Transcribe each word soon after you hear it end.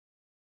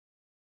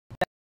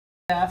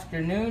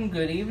Afternoon,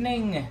 good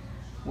evening.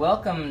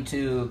 Welcome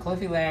to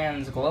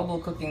Cliffyland's Global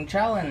Cooking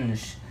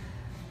Challenge.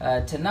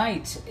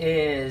 Tonight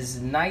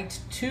is night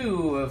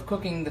 2 of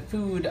cooking the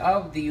food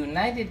of the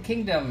United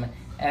Kingdom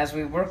as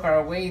we work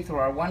our way through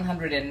our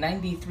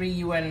 193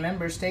 UN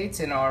member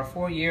states in our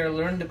 4-year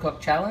Learn to Cook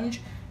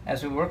Challenge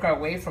as we work our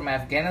way from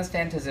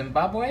Afghanistan to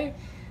Zimbabwe.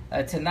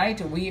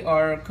 Tonight we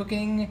are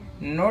cooking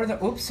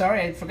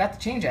I forgot to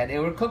change that.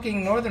 We're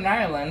cooking Northern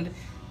Ireland.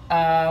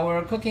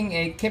 We're cooking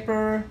a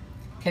Kipper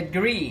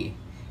Kedgeree,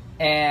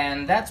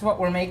 and that's what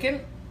we're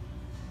making.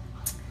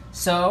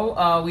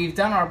 So we've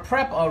done our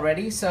prep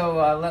already,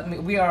 so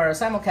we are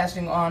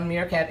simulcasting on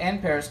Meerkat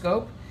and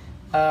Periscope.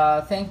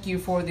 Thank you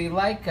for the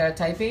like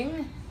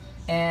typing,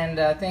 and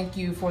thank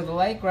you for the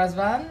like,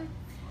 Razvan.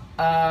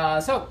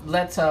 So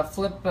let's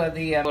flip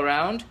the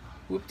around,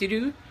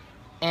 whoop-de-doo,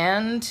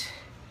 and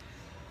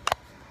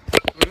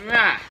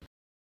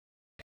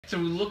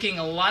through looking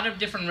a lot of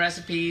different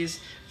recipes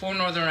for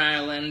Northern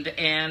Ireland,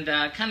 and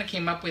kind of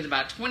came up with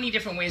about 20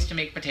 different ways to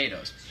make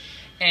potatoes.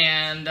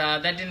 And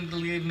that didn't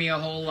leave me a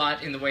whole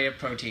lot in the way of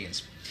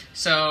proteins.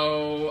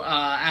 So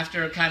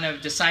after kind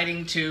of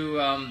deciding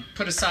to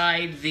put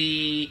aside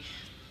the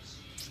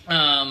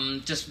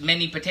just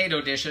many potato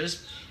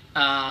dishes,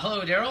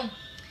 hello Daryl,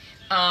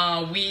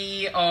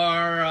 we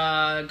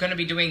are going to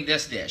be doing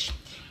this dish.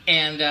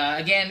 And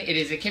again, it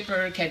is a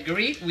Kipper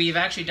Kedgeree. We've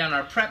actually done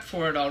our prep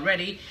for it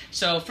already.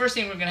 So first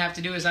thing we're going to have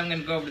to do is I'm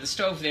going to go over to the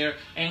stove there,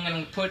 and I'm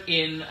going to put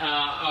in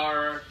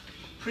our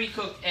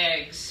pre-cooked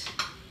eggs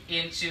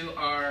into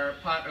our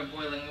pot of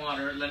boiling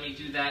water. Let me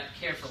do that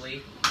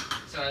carefully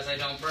so as I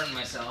don't burn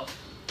myself.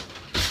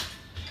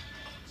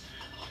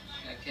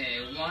 Okay,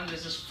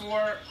 this is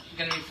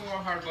going to be 4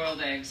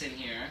 hard-boiled eggs in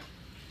here.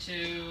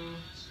 2,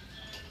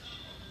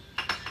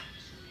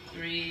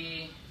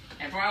 3...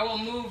 And I will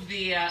move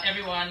the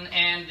everyone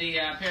and the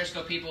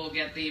Periscope people will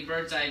get the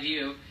bird's eye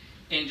view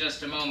in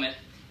just a moment.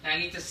 I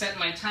need to set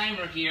my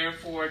timer here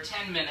for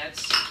 10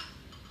 minutes.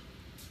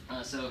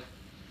 So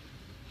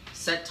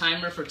set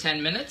timer for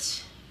 10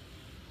 minutes.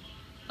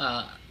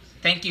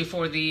 Thank you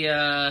for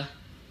the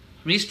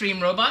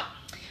Restream robot.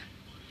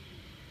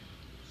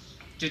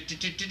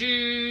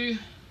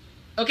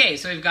 Okay,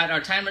 so we've got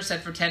our timer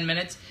set for 10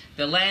 minutes.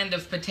 The land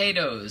of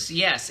potatoes.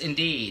 Yes,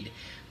 indeed.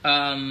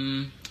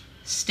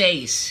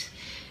 Stace.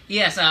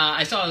 Yes,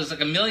 I saw there's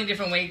like a million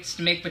different ways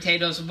to make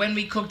potatoes. When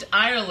we cooked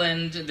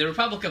Ireland, the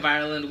Republic of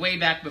Ireland, way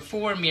back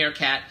before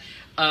Meerkat,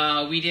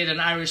 we did an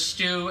Irish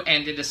stew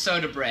and did a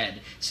soda bread.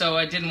 So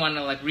I didn't want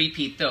to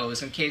repeat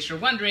those. In case you're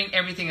wondering,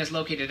 everything is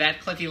located at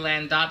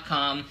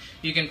cliffyland.com.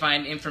 You can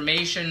find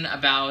information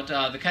about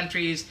the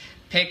countries,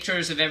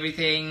 pictures of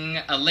everything,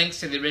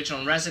 links to the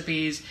original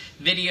recipes,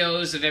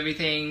 videos of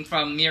everything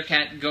from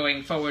Meerkat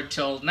going forward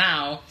till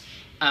now.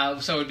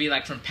 So it would be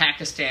from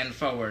Pakistan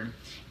forward.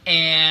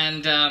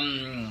 And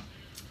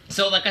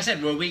so like I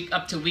said, we're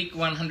up to week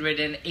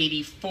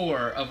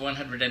 184 of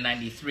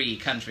 193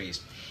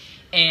 countries.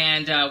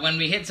 And when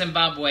we hit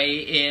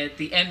Zimbabwe at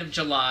the end of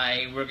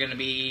July, we're going to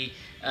be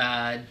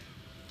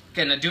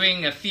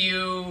doing a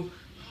few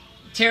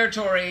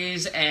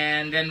territories,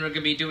 and then we're going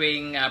to be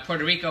doing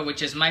Puerto Rico,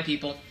 which is my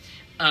people,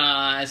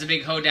 as a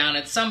big hoedown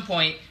at some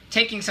point,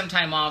 taking some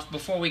time off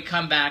before we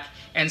come back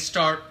and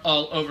start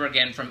all over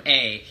again from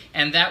A.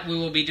 And that we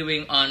will be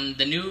doing on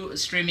the new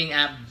streaming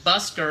app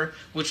Busker,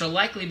 which will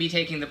likely be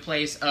taking the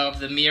place of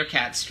the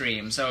Meerkat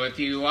stream. So if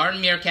you are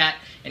in Meerkat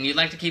and you'd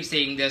like to keep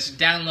seeing this,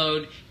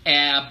 download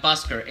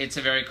Busker. It's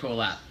a very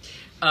cool app.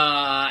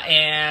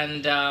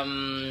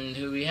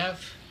 Who we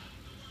have?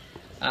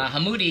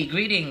 Hamoudi,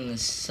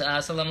 greetings.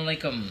 Assalamu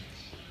alaikum.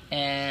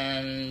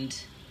 And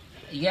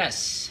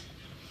yes.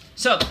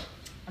 So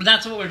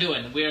that's what we're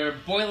doing. We're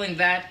boiling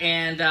that,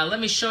 and let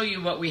me show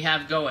you what we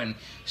have going.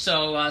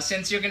 So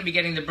since you're going to be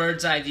getting the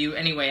bird's eye view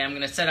anyway, I'm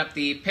going to set up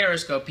the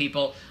Periscope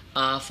people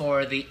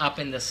for the up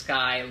in the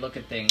sky look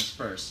at things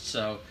first.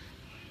 So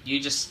you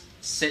just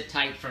sit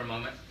tight for a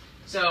moment.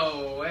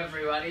 So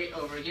everybody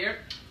over here,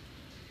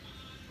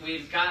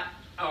 we've got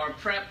our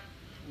prep.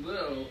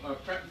 Our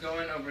prep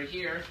going over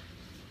here.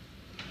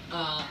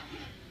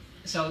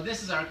 So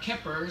this is our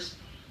kippers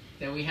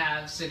that we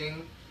have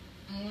sitting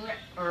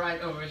right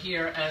over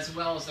here, as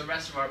well as the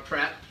rest of our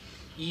prep.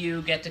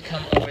 You get to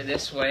come over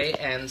this way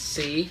and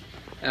see.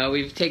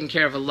 We've taken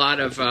care of a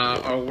lot of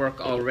our work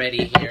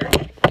already here.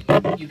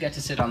 You get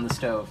to sit on the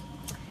stove.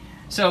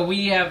 So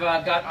we have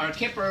got our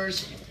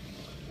kippers,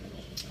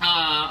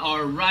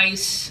 our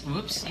rice.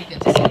 Whoops, you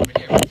get to sit over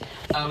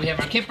here. We have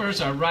our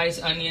kippers, our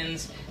rice,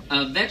 onions,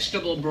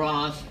 vegetable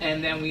broth,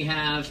 and then we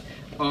have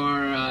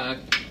our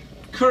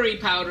curry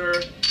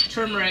powder,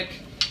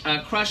 turmeric,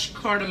 crushed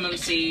cardamom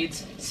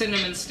seeds,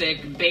 cinnamon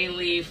stick, bay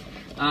leaf,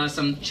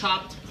 some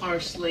chopped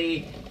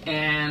parsley,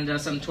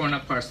 and some torn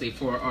up parsley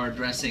for our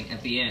dressing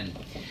at the end.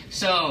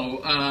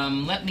 So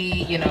let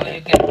me, you get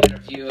a better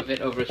view of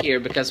it over here,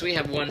 because we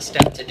have one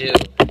step to do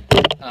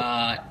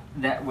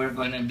that we're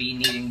going to be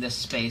needing this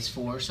space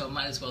for, so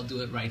might as well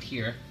do it right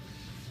here.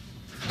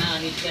 Now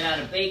I need to get out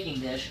a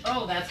baking dish.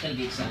 Oh, that's going to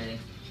be exciting.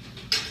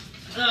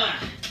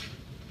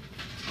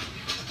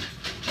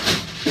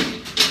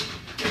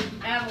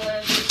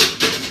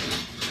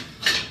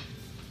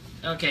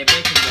 Okay,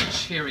 baking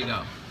dish. Here we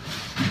go.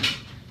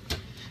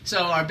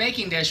 So our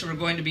baking dish, we're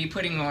going to be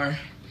putting our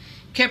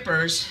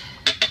kippers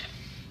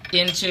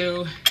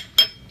into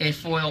a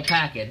foil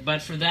packet.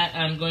 But for that,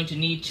 I'm going to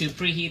need to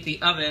preheat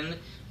the oven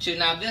to,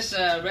 now this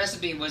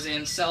recipe was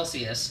in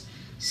Celsius,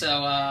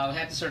 so I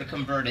had to sort of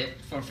convert it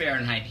for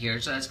Fahrenheit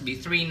here. So that's going to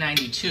be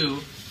 392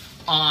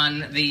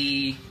 on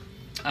the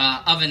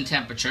oven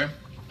temperature.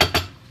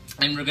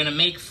 And we're going to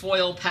make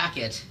foil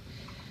packet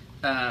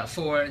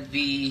for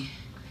the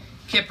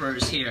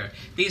kippers here.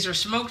 These are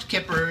smoked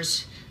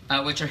kippers,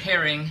 which are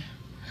herring,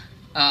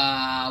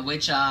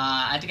 which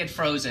I had to get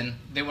frozen.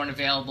 They weren't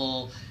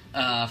available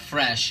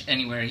fresh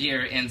anywhere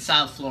here in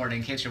South Florida,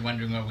 in case you're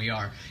wondering where we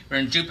are. We're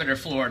in Jupiter,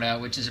 Florida,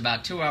 which is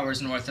about 2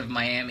 hours north of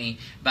Miami,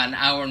 about an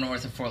hour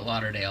north of Fort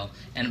Lauderdale,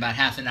 and about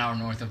half an hour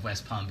north of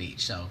West Palm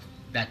Beach. So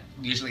that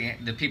usually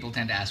the people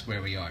tend to ask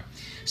where we are.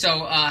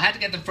 So I had to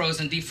get them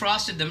frozen,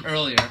 defrosted them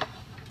earlier.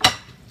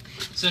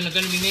 So I'm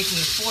going to be making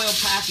a foil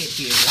packet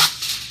here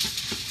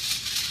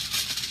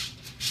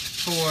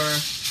for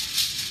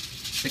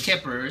the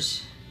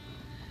kippers.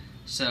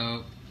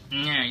 So,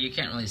 yeah, you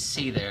can't really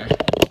see there.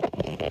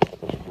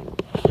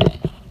 Okay.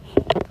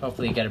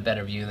 Hopefully you get a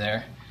better view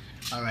there.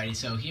 Alrighty,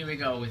 so here we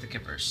go with the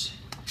kippers.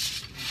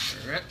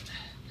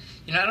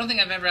 You know, I don't think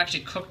I've ever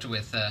actually cooked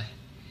with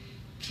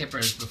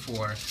kippers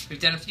before. We've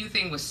done a few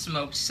things with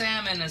smoked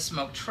salmon and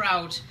smoked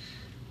trout.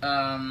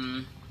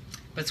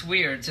 But it's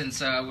weird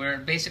since we're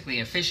basically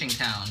a fishing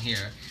town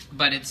here.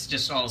 But it's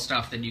just all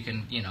stuff that you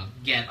can, you know,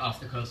 get off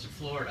the coast of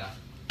Florida.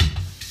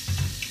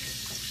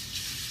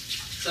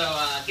 So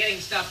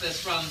getting stuff that's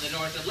from the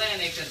North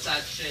Atlantic and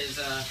such is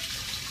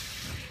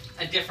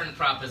a different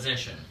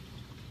proposition.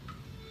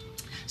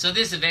 So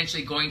this is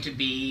eventually going to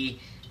be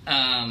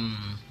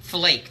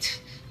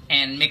flaked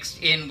and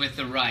mixed in with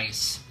the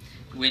rice,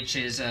 which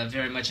is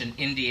very much an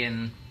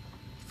Indian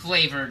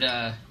flavored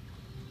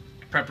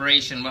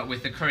preparation, what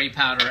with the curry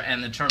powder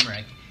and the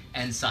turmeric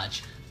and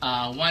such.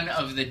 One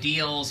of the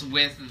deals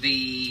with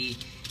the,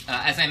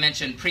 as I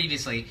mentioned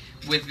previously,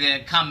 with the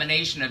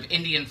combination of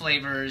Indian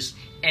flavors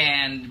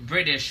and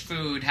British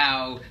food,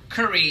 how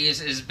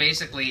curries is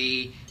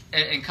basically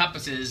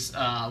encompasses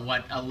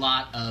what a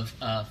lot of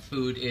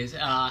food is.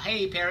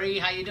 Hey Perry,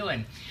 how you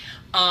doing?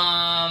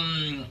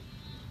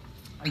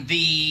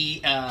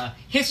 The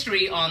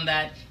history on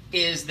that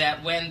is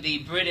that when the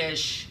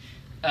British,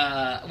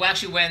 well,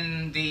 actually,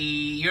 when the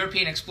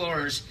European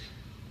explorers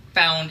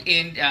found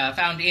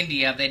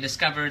India, they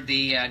discovered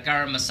the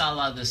garam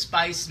masala, the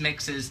spice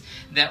mixes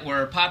that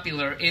were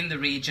popular in the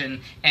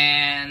region.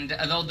 And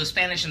although the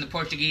Spanish and the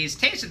Portuguese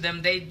tasted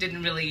them, they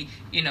didn't really,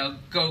 you know,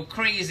 go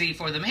crazy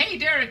for them. Hey,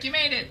 Derek, you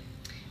made it!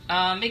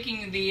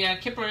 Making the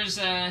Kipper's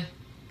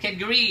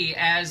Kedgeree,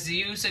 as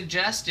you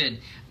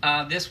suggested.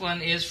 This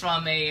one is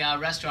from a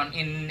restaurant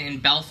in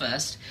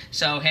Belfast,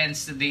 so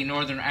hence the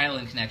Northern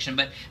Ireland connection.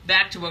 But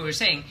back to what we were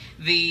saying,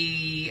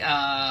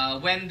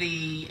 when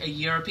the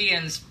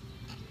Europeans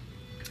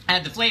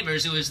had the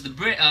flavors, it was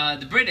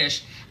the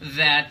British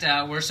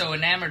that were so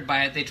enamored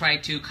by it, they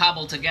tried to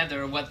cobble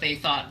together what they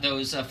thought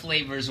those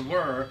flavors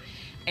were,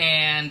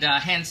 and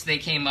hence they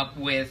came up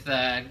with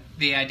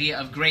the idea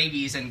of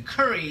gravies and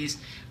curries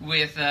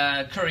with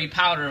curry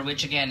powder,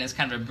 which again is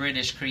kind of a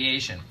British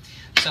creation.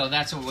 So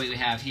that's what we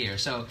have here.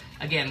 So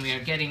again, we are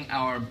getting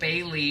our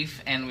bay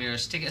leaf, and we are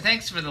sticking.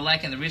 Thanks for the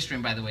like and the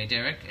restream, by the way,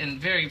 Derek, and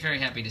very, very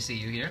happy to see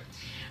you here,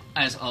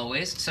 as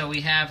always. So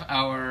we have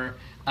our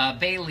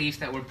bay leaf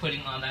that we're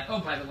putting on that. Oh,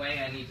 by the way,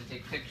 I need to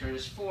take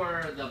pictures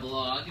for the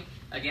blog.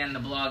 Again, the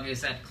blog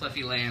is at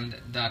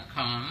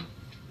cliffyland.com.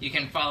 You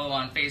can follow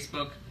on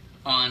Facebook,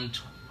 on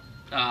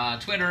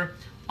Twitter,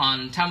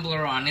 on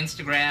Tumblr, on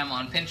Instagram,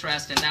 on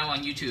Pinterest, and now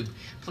on YouTube.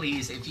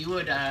 Please, if you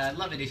would,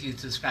 love it if you'd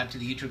subscribe to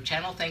the YouTube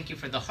channel. Thank you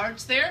for the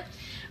hearts there.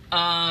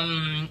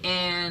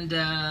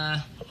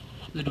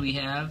 Who do we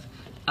have?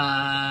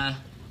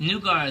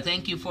 Nugar,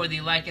 thank you for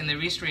the like and the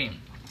restream.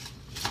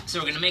 So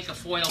we're going to make a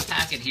foil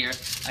packet here.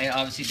 I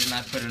obviously did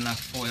not put enough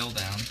foil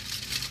down.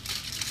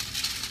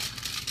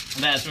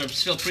 But as we're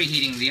still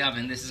preheating the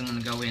oven, this isn't going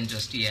to go in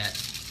just yet.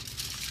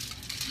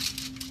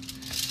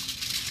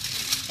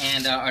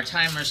 And our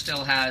timer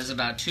still has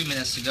about 2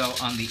 minutes to go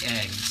on the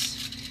eggs.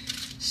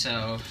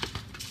 So,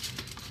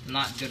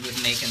 not good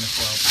with making the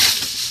foil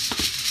packets.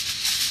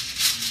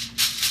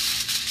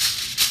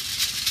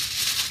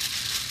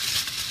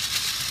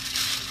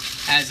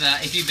 As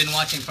if you've been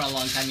watching for a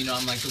long time, you know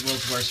I'm like the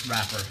world's worst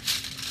rapper.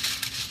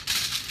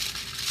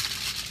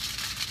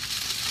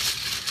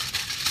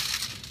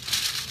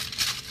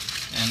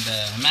 And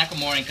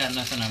Macklemore ain't got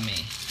nothing on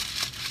me.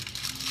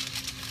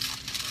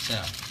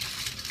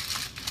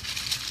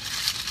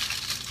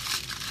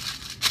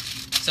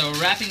 So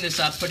we're wrapping this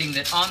up, putting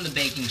it on the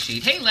baking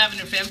sheet. Hey,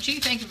 Lavender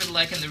Femchi, thank you for the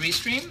like and the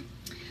restream.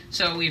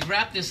 So we've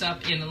wrapped this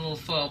up in a little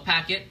foil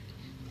packet,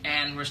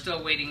 and we're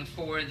still waiting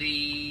for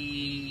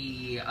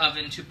the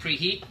oven to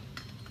preheat.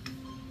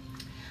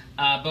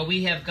 But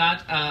we have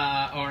got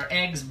our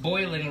eggs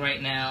boiling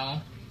right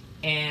now,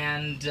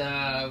 and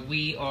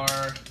we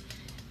are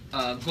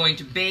going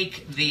to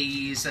bake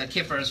these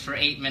kippers for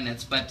 8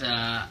 minutes, but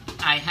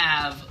I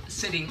have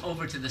sitting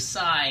over to the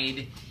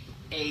side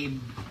a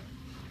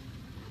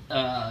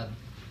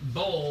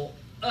bowl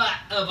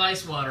of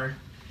ice water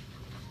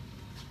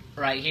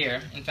right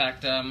here. In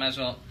fact, might as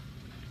well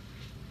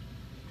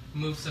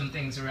move some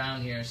things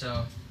around here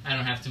so I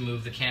don't have to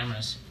move the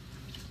cameras.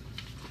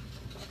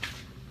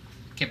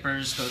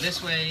 Kippers go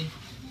this way.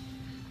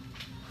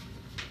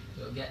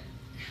 We'll get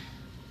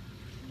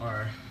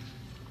our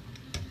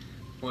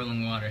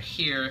boiling water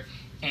here,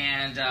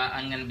 and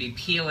I'm going to be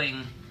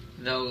peeling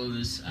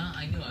those.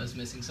 I knew I was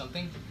missing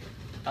something.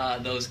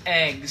 Those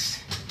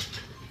eggs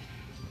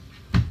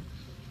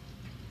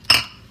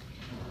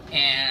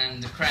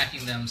and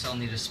cracking them, so I'll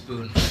need a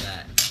spoon for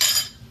that.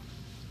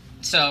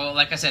 So,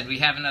 like I said, we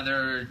have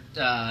another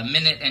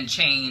minute and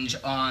change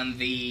on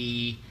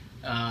the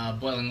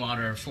boiling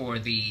water for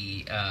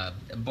the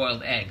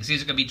boiled eggs.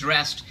 These are going to be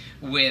dressed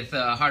with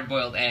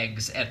hard-boiled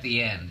eggs at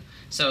the end.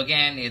 So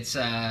again, it's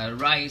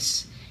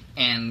rice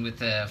and with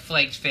the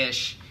flaked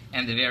fish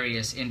and the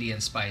various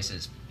Indian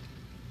spices.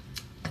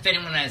 If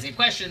anyone has any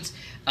questions,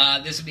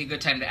 this would be a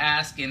good time to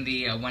ask in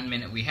the 1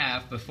 minute we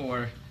have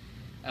before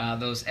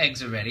those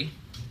eggs are ready.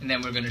 And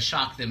then we're going to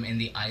shock them in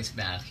the ice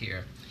bath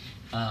here.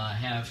 I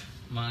have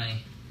my...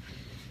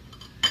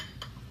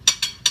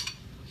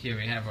 Here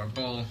we have our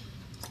bowl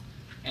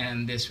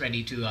and this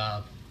ready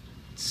to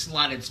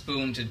slotted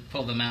spoon to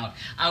pull them out.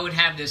 I would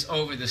have this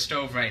over the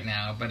stove right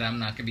now, but I'm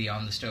not going to be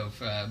on the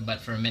stove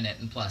but for a minute,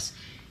 and plus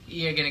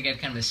you're going to get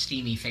kind of a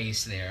steamy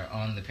face there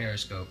on the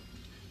Periscope.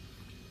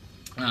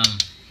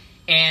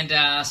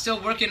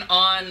 Still working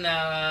on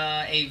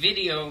a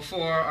video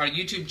for our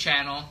YouTube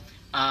channel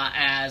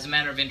as a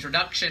matter of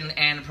introduction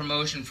and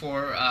promotion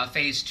for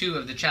phase 2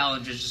 of the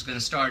challenge, which is going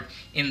to start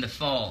in the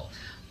fall.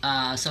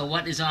 So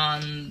what is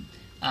on...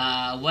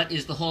 what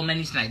is the whole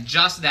menu tonight?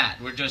 Just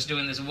that. We're just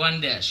doing this one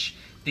dish,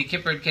 the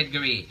Kipper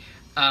Kedgeree.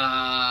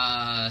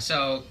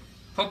 So,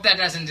 hope that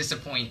doesn't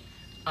disappoint.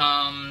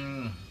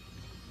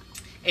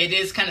 It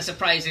is kind of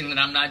surprising that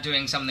I'm not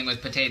doing something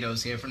with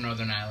potatoes here for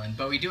Northern Ireland,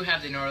 but we do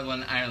have the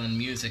Northern Ireland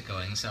music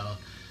going, so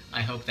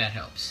I hope that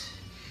helps.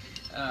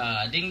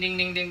 Ding, ding,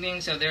 ding, ding, ding.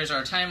 So there's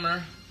our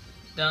timer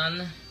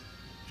done.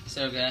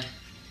 So we're going to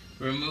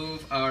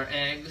remove our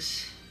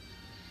eggs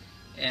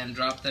and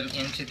drop them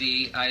into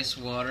the ice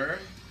water.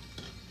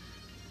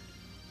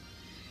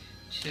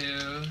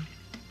 2,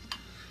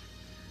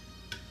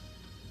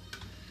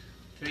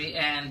 3,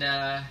 and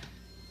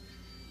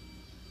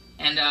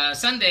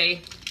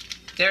Sunday,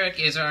 Derek,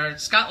 is our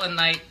Scotland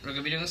night. We're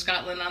going to be doing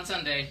Scotland on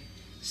Sunday.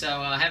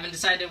 So I haven't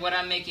decided what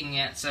I'm making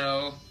yet,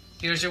 so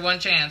here's your one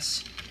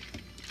chance.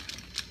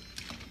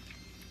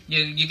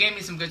 You gave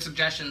me some good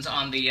suggestions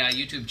on the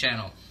YouTube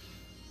channel.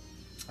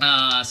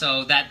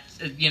 So that,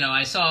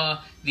 I saw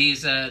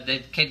these,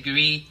 the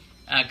Kedgeree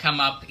come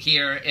up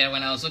here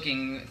when I was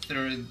looking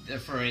through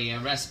for a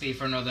recipe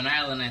for Northern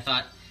Ireland. I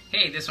thought,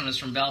 hey, this one is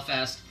from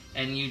Belfast,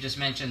 and you just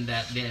mentioned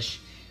that dish.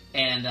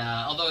 And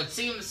although it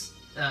seems,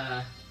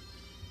 I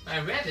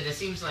read it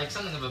seems like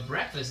something of a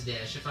breakfast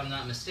dish, if I'm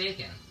not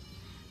mistaken.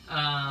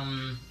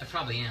 I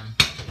probably am.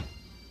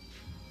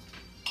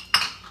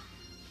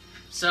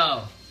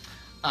 So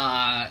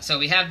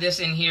we have this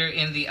in here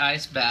in the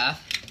ice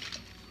bath,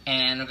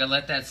 and we're going to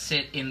let that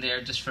sit in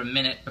there just for a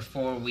minute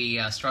before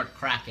we start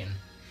cracking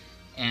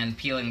and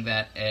peeling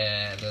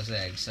those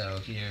eggs. So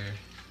here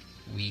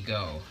we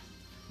go.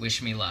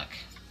 Wish me luck.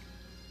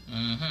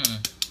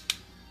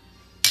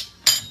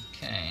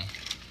 Okay.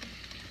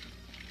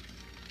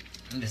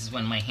 And this is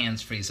when my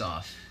hands freeze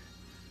off.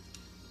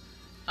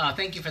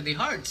 Thank you for the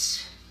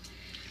hearts.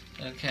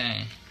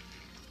 Okay.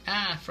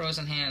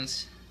 Frozen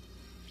hands.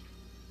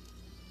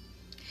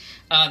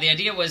 The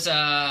idea was there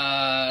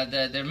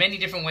are many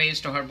different ways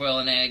to hard-boil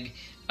an egg.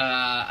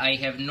 I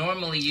have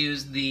normally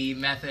used the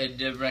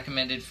method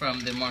recommended from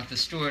the Martha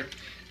Stewart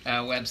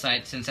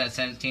website, since that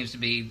seems to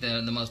be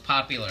the most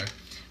popular.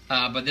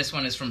 But this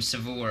one is from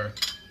Savour.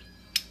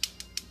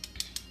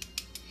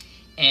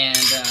 And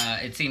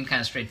it seemed kind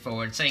of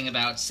straightforward, saying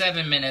about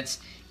 7 minutes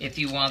if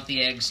you want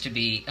the eggs to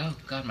be... Oh,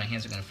 God, my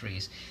hands are going to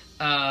freeze.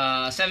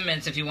 7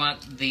 minutes if you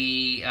want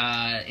the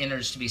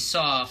innards to be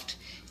soft,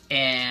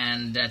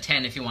 and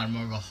 10 if you want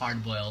more of a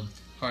hard-boiled,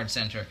 hard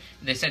center.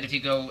 They said if you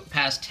go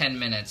past 10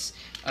 minutes,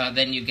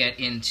 then you get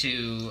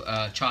into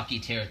chalky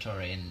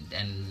territory,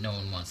 and no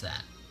one wants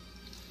that.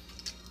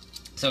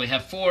 So we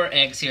have 4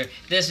 eggs here.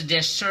 This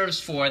dish serves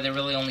 4. There are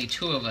really only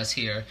 2 of us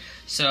here.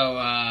 So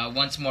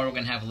once more, we're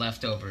going to have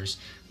leftovers.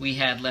 We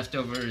had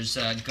leftovers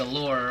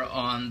galore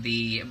on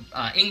the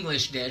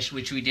English dish,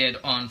 which we did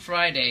on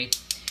Friday,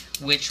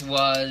 which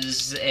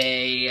was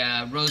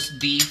a roast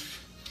beef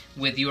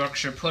with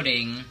Yorkshire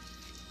pudding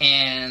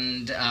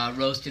and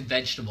roasted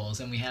vegetables.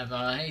 And we have,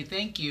 hey,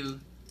 thank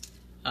you.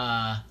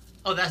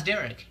 Oh, that's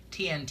Derek.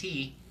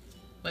 TNT.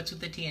 What's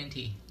with the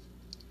TNT?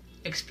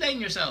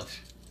 Explain yourself.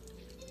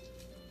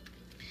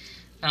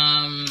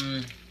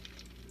 Hands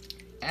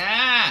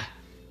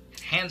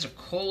are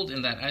cold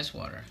in that ice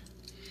water.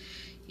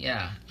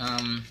 Yeah,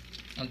 I'm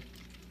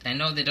I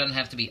know they don't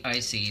have to be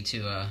icy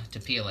to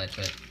peel it,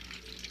 but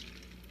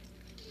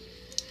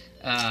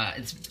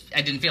I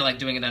didn't feel like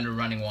doing it under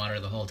running water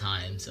the whole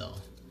time, so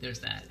there's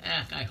that.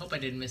 I hope I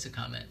didn't miss a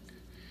comment.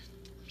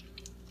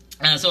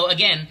 So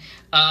again,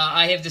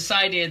 I have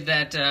decided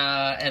that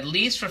at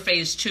least for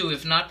phase 2,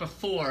 if not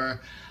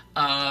before,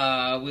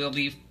 we'll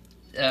be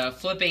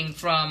flipping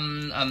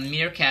from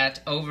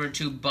Meerkat over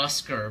to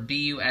Busker,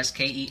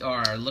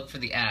 Busker. Look for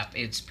the app.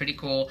 It's pretty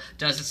cool.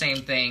 Does the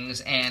same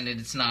things, and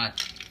it's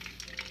not,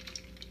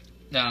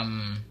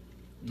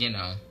 you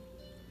know,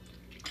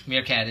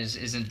 Meerkat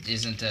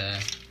isn't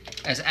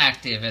as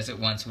active as it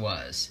once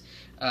was.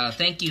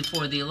 Thank you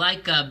for the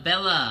like,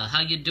 Bella.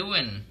 How you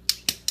doing?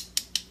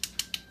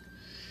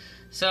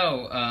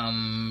 So,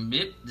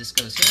 yep, this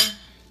goes here.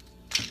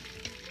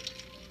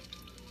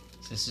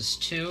 So this is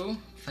 2.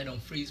 If I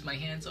don't freeze my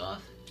hands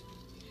off.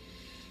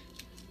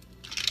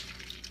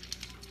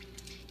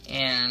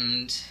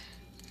 And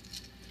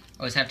I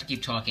always have to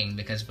keep talking,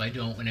 because if I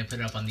don't, when I put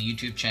it up on the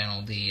YouTube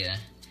channel, the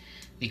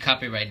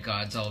copyright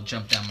gods all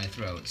jump down my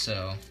throat.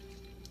 So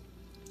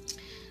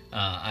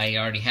I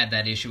already had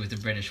that issue with the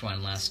British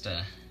one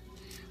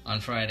on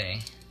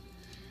Friday.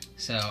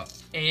 So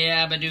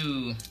yeah,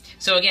 badoo.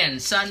 So again,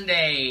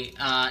 Sunday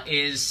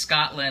is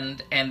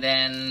Scotland, and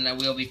then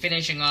we'll be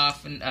finishing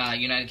off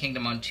United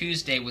Kingdom on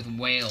Tuesday with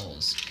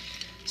Wales.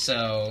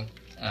 So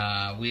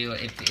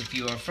if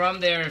you are from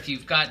there, if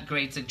you've got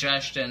great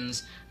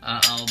suggestions,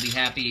 I'll be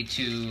happy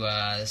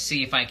to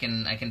see if I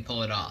can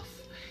pull it off.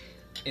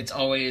 It's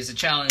always a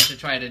challenge to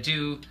try to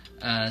do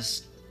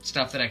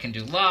stuff that I can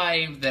do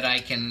live, that I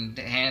can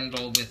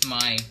handle with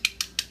my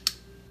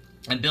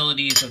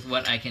abilities, with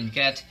what I can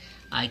get.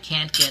 I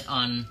can't get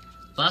on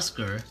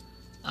Busker.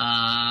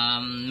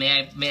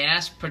 May I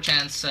ask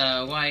perchance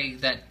why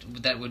that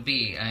would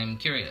be? I'm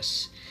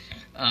curious.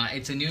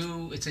 It's a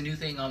new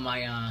thing on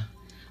my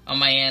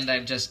end.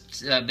 I've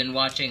just been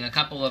watching a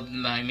couple of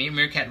my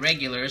Meerkat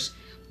regulars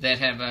that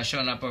have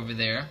shown up over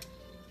there.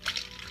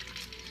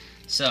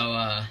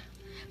 So,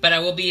 but I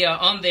will be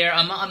on there.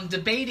 I'm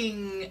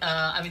debating.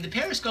 I mean, the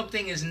Periscope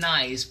thing is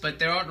nice, but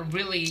there aren't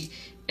really.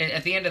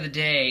 At the end of the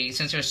day,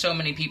 since there's so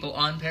many people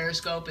on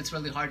Periscope, it's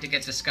really hard to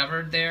get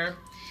discovered there.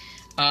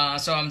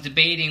 So I'm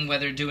debating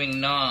whether doing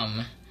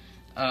Nom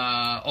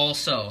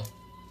also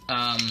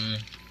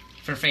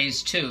for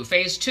Phase 2.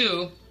 Phase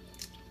 2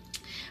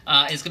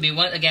 is going to be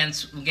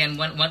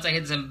once I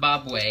hit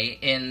Zimbabwe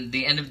in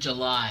the end of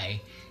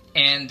July,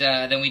 and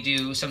then we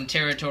do some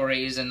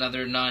territories and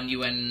other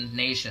non-UN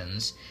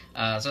nations,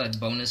 so like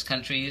bonus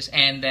countries,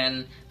 and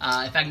then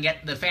if I can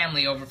get the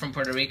family over from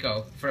Puerto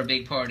Rico for a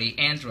big party,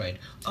 Android.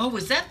 Oh,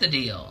 is that the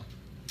deal?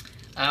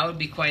 I would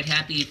be quite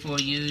happy for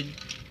you.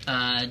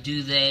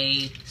 Do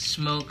they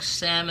smoke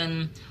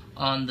salmon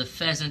on the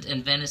pheasant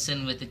and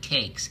venison with the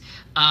cakes?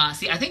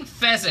 See, I think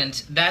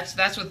pheasant,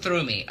 that's what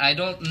threw me. I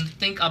don't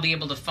think I'll be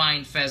able to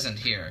find pheasant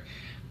here.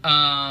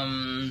 I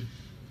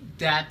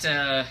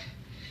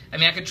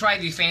mean, I could try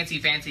the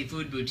fancy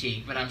food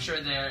boutique, but I'm sure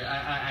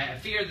I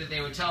fear that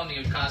they would tell me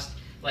it would cost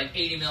like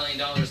 $80 million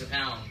a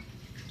pound.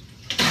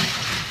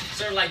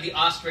 Sort of like the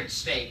ostrich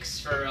steaks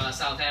for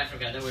South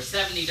Africa. They were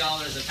 $70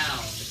 a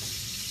pound,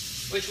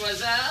 which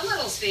was a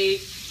little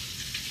steep.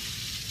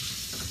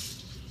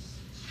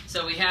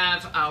 So we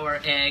have our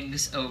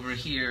eggs over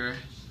here.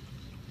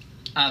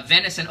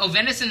 Venison. Oh,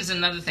 venison is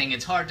another thing.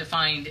 It's hard to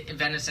find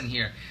venison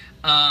here.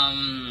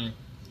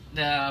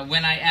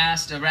 When I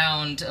asked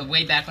around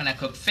way back when I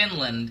cooked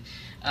Finland,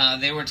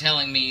 they were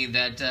telling me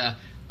that,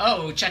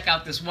 oh, check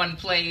out this one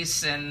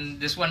place,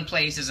 and this one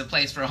place is a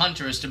place for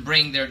hunters to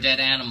bring their dead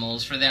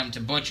animals for them to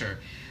butcher.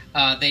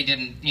 They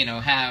didn't,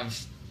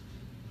 have,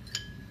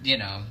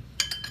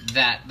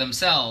 that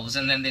themselves,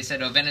 and then they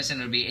said, oh, venison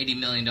would be $80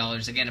 million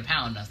again a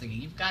pound. I was thinking,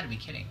 you've got to be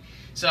kidding.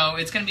 So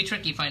it's going to be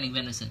tricky finding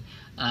venison.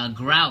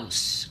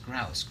 Grouse.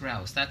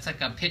 That's like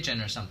a pigeon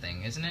or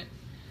something, isn't it?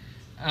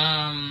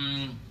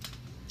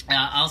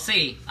 I'll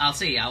see. I'll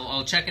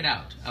check it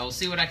out. I will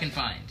see what I can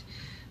find.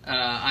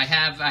 I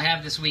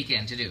have this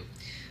weekend to do.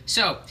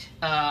 So,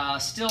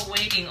 still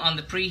waiting on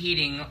the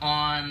preheating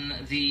on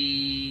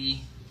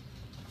the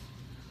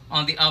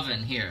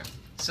oven here.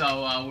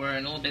 So we're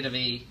in a little bit of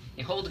a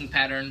holding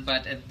pattern,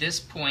 but at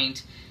this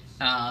point,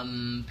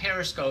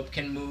 Periscope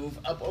can move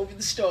up over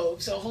the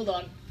stove. So hold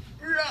on.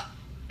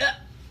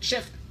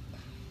 Shift.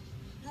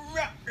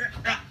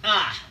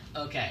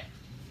 Okay.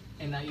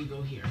 And now you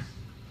go here.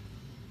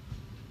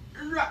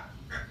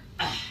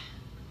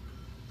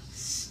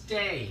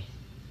 Stay.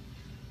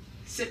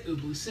 Sit,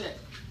 Ubu, sit.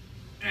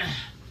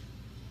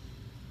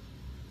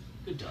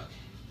 Good dog.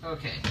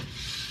 Okay.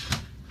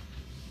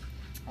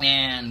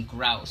 And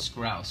grouse.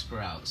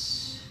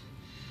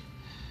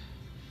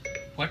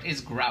 What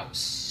is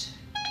grouse?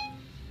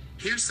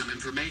 Here's some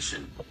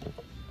information.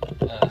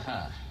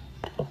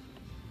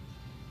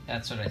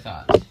 That's what I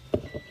thought.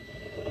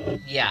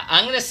 Yeah,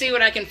 I'm going to see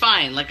what I can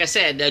find. Like I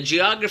said,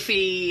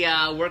 geography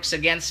works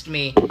against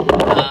me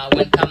when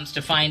it comes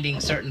to finding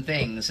certain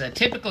things.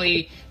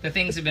 Typically, the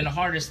things that have been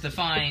hardest to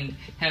find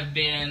have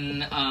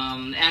been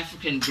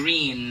African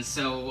greens,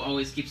 so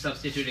always keep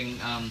substituting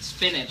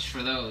spinach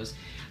for those.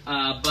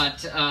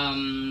 But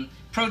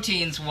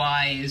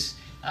proteins-wise,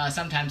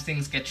 sometimes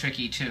things get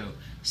tricky too.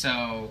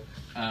 So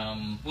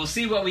we'll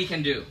see what we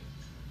can do.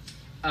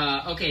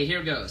 Okay,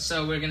 here goes.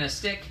 So we're going to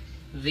stick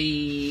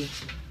the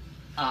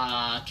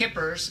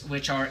kippers,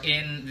 which are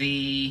in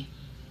the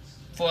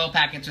foil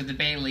packets with the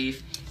bay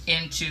leaf,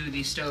 into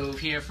the stove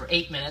here for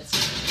 8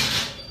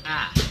 minutes.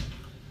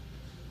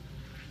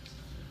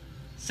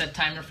 Set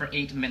timer for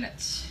 8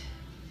 minutes.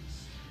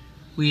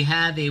 We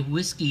have a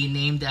whiskey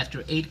named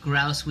after 8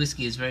 Grouse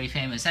whiskey, is very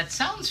famous. That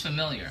sounds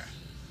familiar.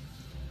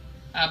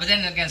 But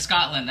then again,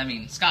 Scotland, I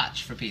mean,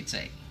 Scotch, for Pete's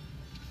sake.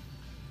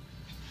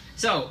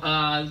 So,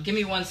 give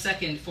me 1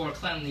 second for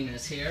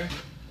cleanliness here.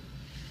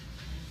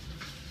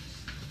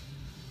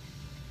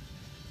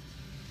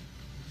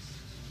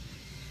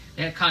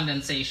 They had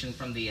condensation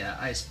from the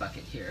ice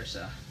bucket here,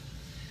 so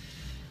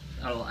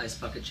a little ice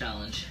bucket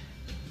challenge.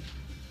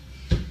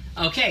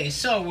 Okay,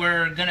 so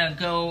we're gonna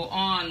go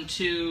on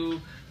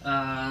to.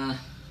 I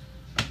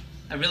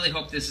really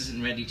hope this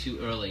isn't ready too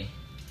early.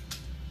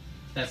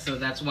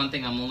 That's one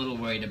thing I'm a little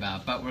worried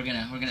about, but we're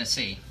gonna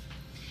see.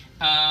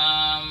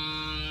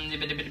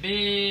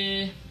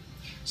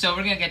 So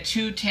we're gonna get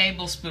 2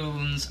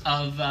 tablespoons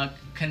of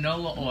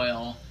canola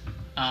oil.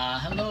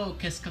 Hello,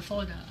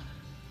 Kiskafoda.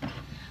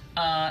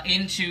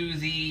 Into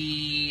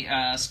the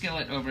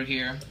skillet over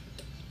here.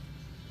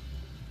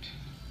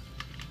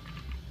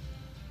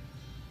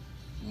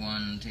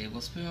 1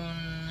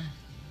 tablespoon,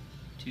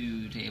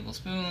 2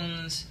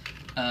 tablespoons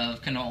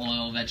of canola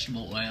oil,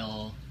 vegetable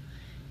oil,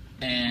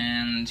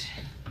 and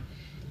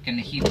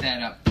gonna heat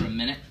that up for a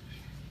minute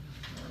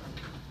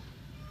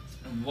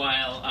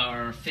while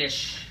our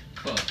fish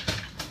cook.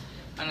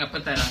 I'm gonna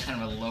put that on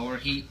kind of a lower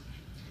heat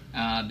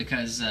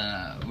because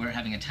we're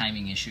having a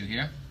timing issue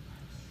here.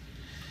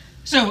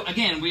 So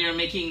again, we are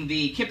making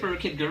the Kipper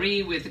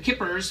Kedgeree with the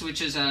kippers,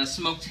 which is a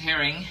smoked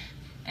herring,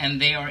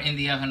 and they are in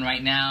the oven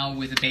right now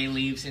with the bay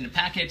leaves in a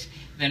packet.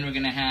 Then we're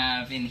going to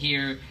have in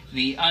here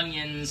the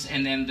onions,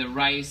 and then the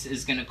rice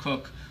is going to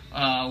cook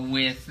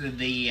with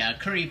the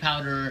curry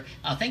powder.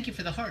 Thank you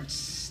for the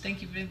hearts.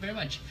 Thank you very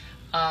much.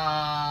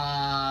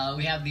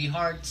 We have the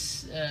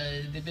hearts,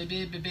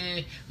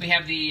 we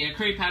have the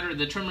curry powder,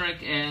 the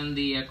turmeric, and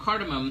the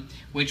cardamom,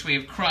 which we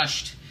have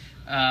crushed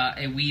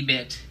a wee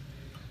bit.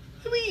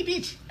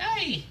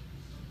 Hey!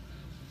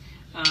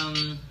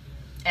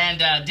 And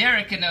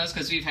Derek knows,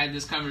 because we've had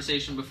this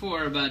conversation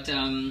before, but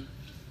I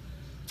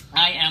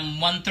am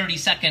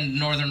 132nd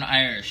Northern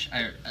Irish,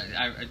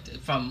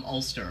 from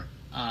Ulster,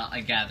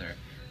 I gather.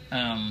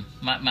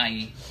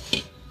 My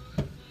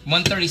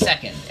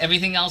 132nd.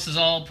 Everything else is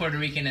all Puerto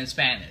Rican and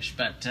Spanish,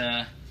 but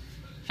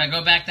if I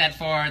go back that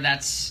far,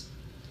 that's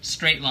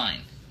straight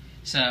line.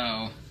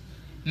 So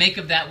make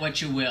of that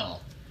what you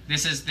will.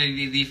 This is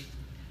the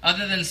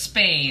other than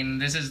Spain,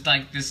 this is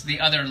like the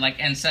other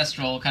like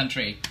ancestral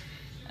country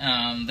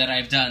that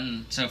I've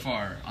done so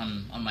far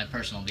on my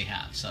personal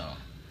behalf. So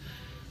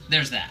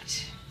there's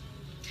that.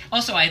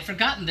 Also, I had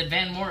forgotten that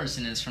Van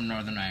Morrison is from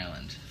Northern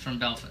Ireland, from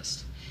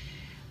Belfast.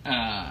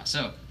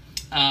 So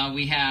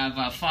we have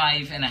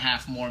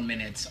 5.5 more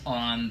minutes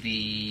on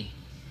the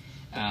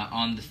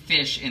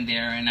fish in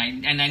there, and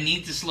I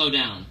need to slow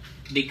down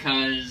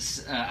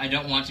because I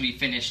don't want to be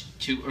finished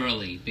too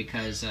early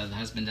because the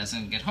husband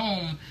doesn't get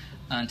home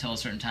until a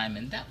certain time,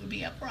 and that would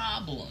be a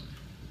problem.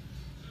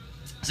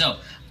 So,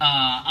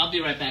 I'll be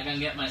right back. I'm going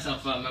to get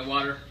myself my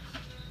water.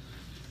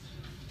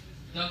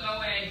 Don't go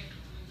away.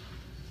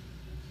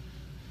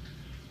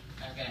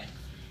 Okay.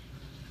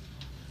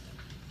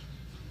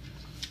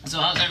 So,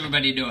 how's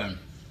everybody doing?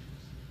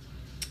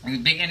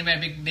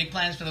 Anybody big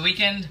plans for the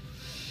weekend?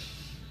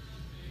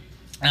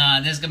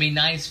 This is going to be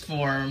nice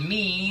for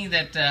me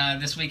that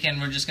this weekend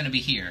we're just going to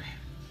be here.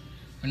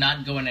 We're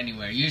not going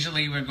anywhere.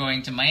 Usually we're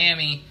going to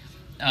Miami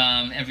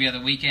every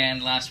other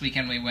weekend. Last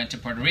weekend we went to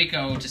Puerto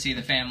Rico to see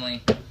the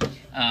family,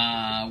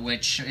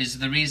 which is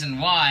the reason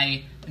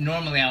why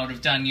normally I would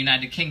have done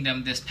United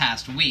Kingdom this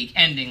past week,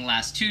 ending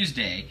last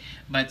Tuesday.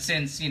 But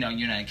since,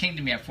 United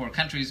Kingdom, we have 4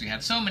 countries, we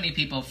have so many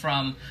people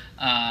from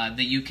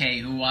the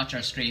UK who watch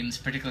our streams,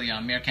 particularly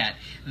on Meerkat,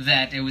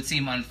 that it would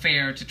seem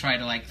unfair to try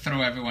to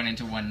throw everyone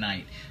into one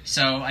night.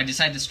 So I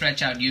decided to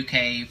stretch out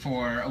UK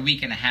for a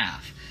week and a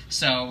half.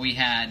 So we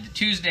had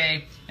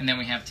Tuesday, and then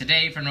we have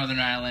today for Northern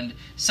Ireland,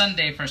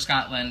 Sunday for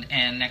Scotland,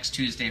 and next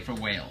Tuesday for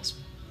Wales.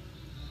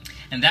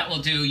 And that will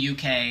do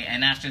UK,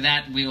 and after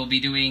that we will be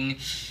doing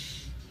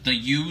the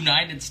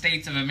United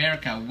States of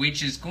America,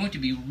 which is going to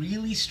be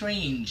really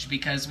strange,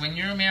 because when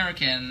you're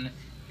American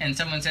and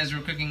someone says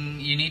we're cooking,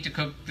 you need to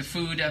cook the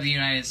food of the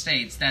United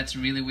States, that's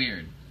really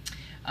weird.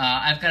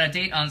 I've got a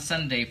date on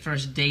Sunday,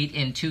 first date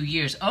in 2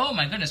 years. Oh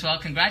my goodness, well,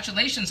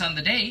 congratulations on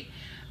the date.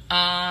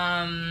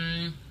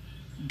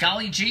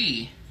 Golly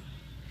gee.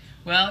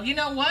 Well, you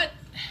know what?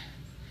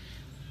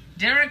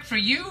 Derek, for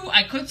you,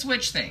 I could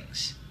switch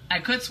things. I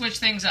could switch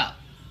things up.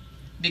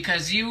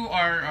 Because you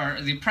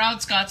are the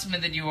proud Scotsman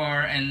that you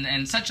are,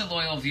 and such a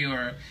loyal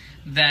viewer,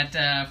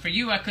 that for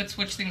you I could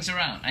switch things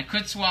around. I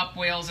could swap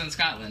Wales and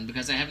Scotland,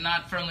 because I have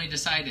not firmly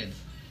decided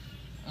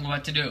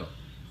what to do.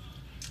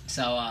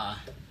 So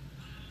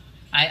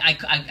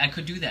I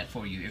could do that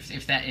for you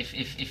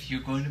if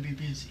you're going to be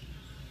busy.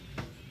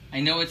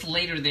 I know it's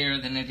later there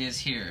than it is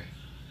here.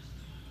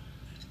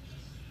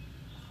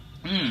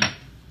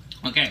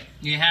 Okay,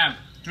 you have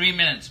 3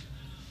 minutes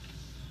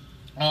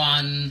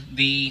on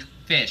the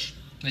fish,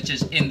 which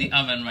is in the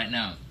oven right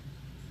now.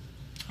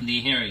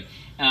 The herring.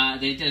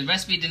 The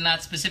recipe did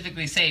not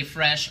specifically say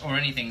fresh or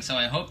anything, so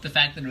I hope the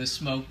fact that it was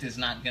smoked is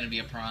not going to be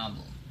a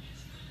problem.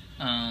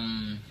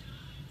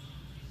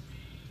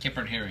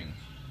 Kippered herring.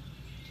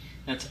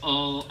 That's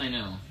all I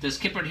know. Does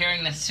kippered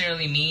herring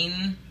necessarily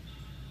mean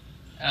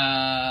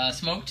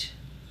smoked?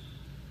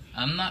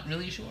 I'm not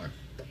really sure.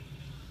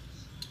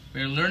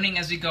 We're learning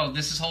as we go.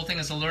 This whole thing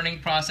is a learning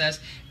process.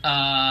 Yes,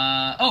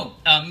 I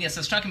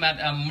was talking about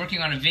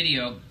working on a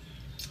video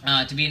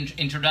to be an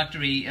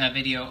introductory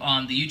video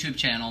on the YouTube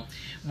channel,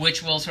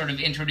 which will sort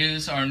of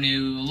introduce our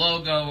new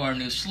logo, our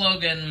new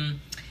slogan.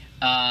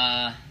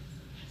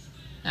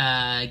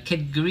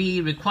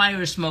 Kedgeree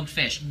requires smoked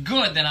fish.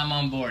 Good, then I'm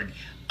on board.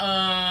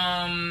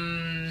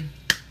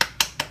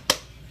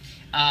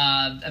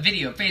 A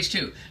video, phase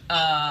 2.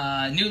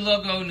 New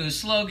logo, new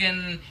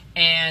slogan,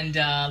 and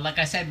like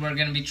I said, we're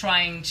going to be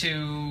trying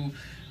to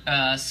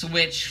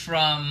switch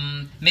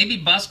from... Maybe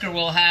Busker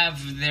will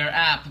have their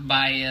app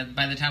by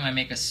the time I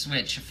make a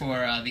switch for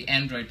the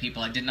Android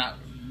people. I did not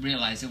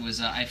realize it was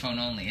iPhone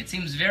only. It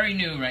seems very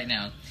new right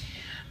now.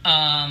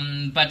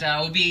 But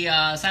we'll be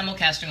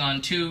simulcasting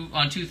on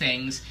two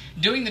things.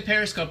 Doing the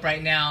Periscope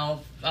right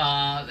now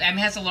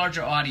has a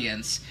larger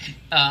audience,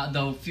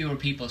 though fewer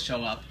people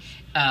show up.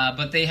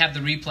 But they have the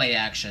replay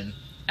action,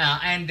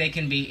 and they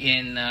can be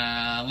in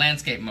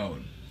landscape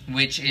mode,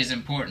 which is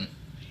important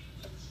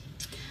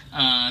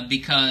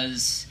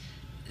because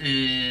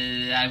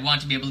I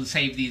want to be able to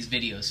save these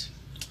videos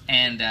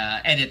and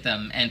edit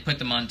them and put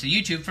them onto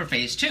YouTube for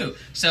phase 2.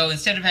 So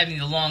instead of having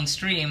the long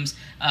streams,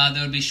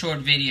 there will be short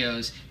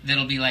videos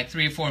that'll be like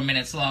 3 or 4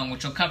 minutes long,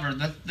 which will cover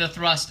the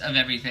thrust of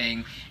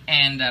everything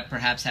and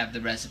perhaps have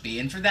the recipe.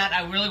 And for that,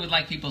 I really would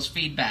like people's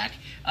feedback.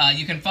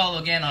 You can follow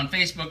again on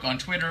Facebook, on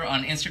Twitter,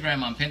 on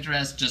Instagram, on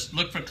Pinterest. Just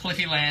look for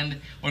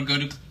Cliffyland or go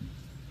to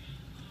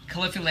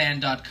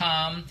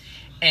cliffyland.com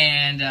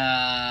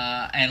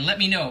and let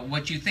me know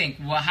what you think.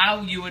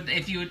 How you would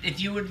if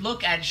you would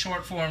look at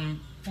short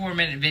form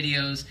 4-minute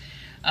videos,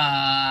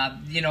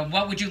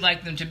 what would you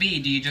like them to be?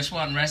 Do you just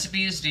want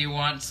recipes? Do you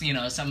want,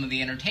 some of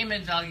the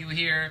entertainment value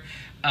here?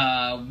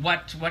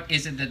 What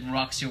is it that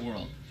rocks your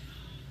world?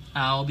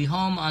 I'll be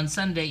home on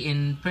Sunday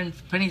in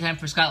printing time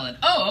for Scotland.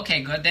 Oh,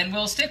 okay, good. Then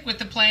we'll stick with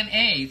the plan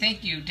A.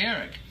 Thank you,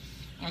 Derek.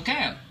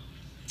 Okay.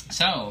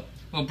 So,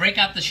 we'll break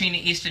out the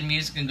Sheena Easton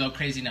music and go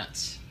crazy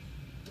nuts.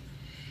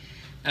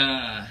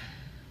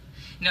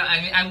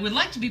 I would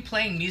like to be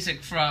playing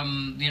music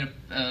from,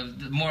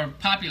 more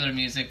popular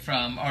music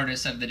from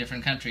artists of the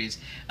different countries,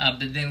 but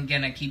then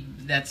again,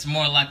 that's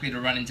more likely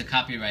to run into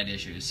copyright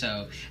issues.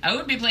 So I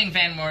would be playing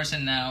Van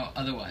Morrison now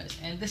otherwise.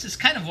 And this is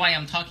kind of why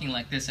I'm talking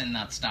like this and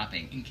not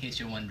stopping, in case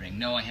you're wondering.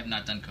 No, I have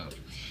not done code.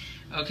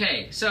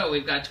 Okay, so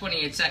we've got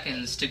 28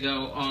 seconds to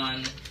go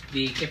on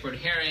the kippered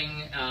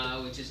herring,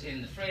 which is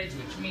in the fridge,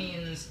 which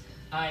means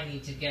I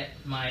need to get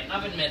my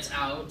oven mitts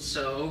out,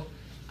 so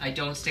I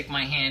don't stick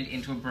my hand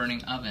into a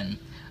burning oven.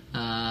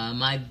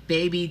 My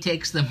baby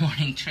takes the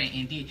morning train,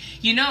 indeed.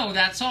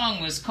 That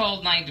song was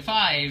called 9 to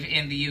 5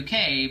 in the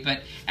UK,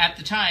 but at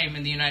the time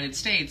in the United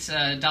States,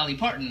 Dolly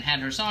Parton had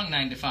her song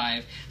 9 to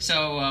 5,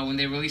 so when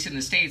they released it in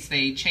the States,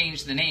 they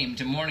changed the name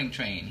to Morning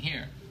Train.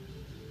 Here.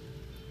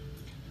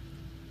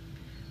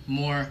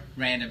 More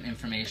random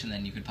information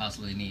than you could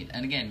possibly need.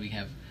 And again, we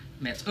have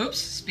mitts. Oops,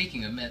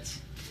 speaking of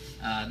mitts,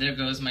 there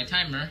goes my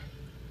timer.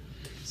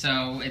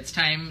 So it's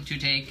time to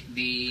take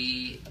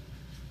the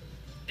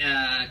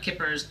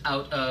kippers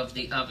out of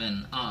the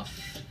oven,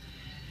 off.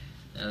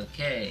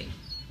 Okay.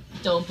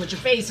 Don't put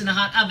your face in a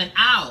hot oven.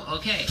 Ow!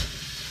 Okay.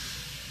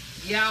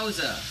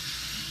 Yowza.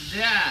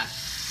 Yeah.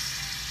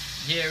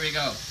 Here we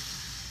go.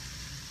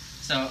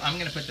 So I'm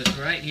going to put this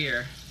right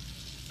here.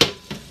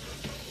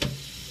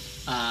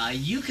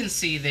 You can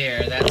see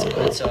there, that's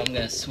good, so I'm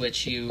going to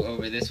switch you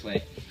over this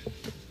way.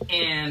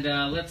 And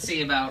let's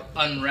see about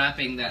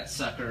unwrapping that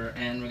sucker,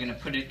 and we're going to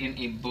put it in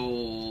a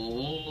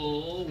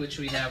bowl, which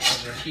we have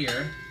over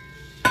here.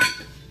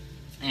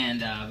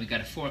 And we've got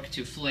a fork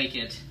to flake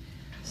it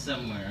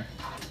somewhere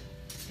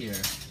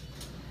here.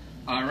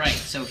 Alright,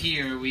 so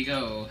here we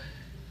go.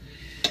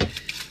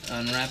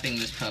 Unwrapping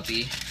this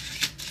puppy.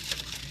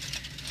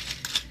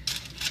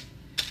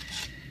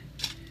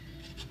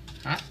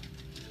 Huh?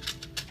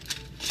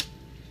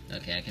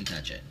 Okay, I can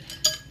touch it.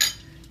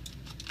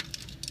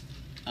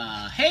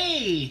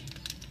 Hey!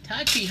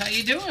 Tachi, how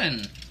you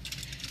doing?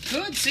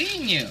 Good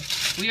seeing you.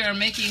 We are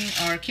making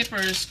our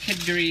kippers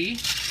Kedgeree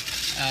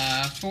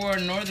for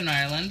Northern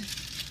Ireland.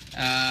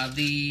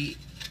 The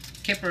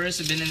kippers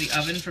have been in the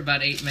oven for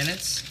about 8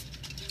 minutes,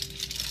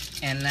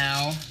 and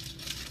now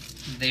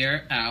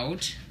they're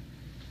out.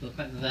 Look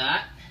at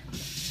that.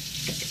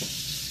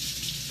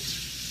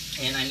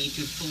 And I need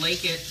to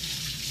flake it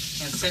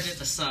and set it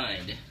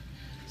aside.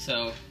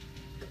 So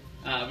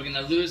we're going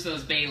to lose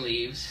those bay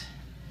leaves.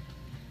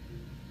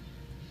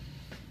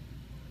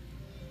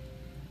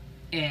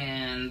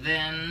 And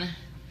then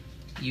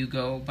you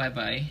go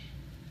bye-bye.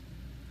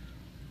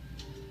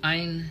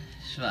 Ein,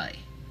 zwei.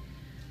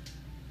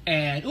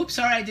 And, oops,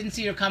 sorry, I didn't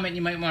see your comment.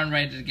 You might want to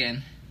write it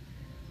again.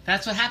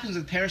 That's what happens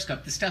with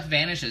Periscope. The stuff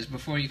vanishes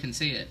before you can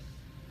see it.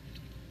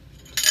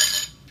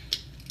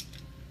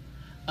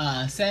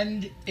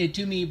 Send it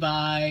to me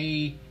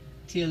by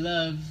to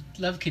love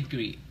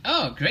Kedgeree.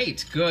 Oh,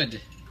 great, good.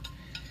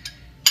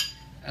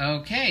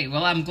 Okay,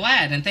 well, I'm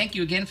glad, and thank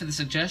you again for the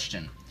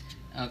suggestion.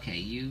 Okay,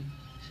 you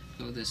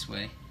go this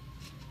way.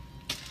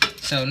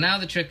 So now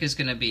the trick is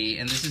going to be,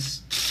 and this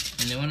is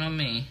a new one on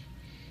me,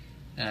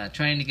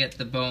 trying to get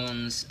the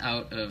bones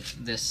out of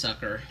this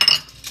sucker.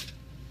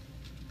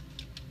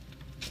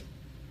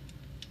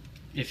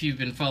 If you've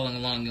been following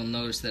along, you'll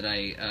notice that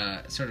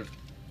I sort of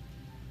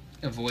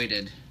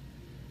avoided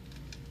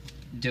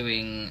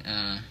doing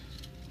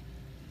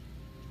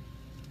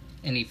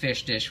any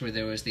fish dish where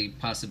there was the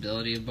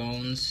possibility of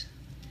bones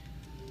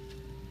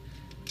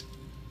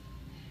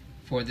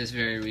for this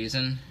very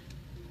reason,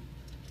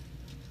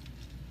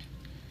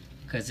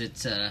 because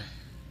it's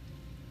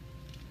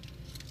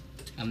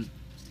I'm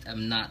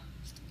not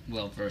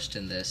well versed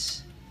in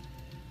this,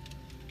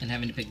 and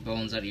having to pick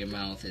bones out of your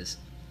mouth is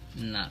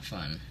not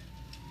fun.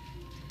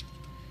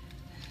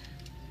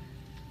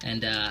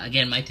 And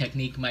again, my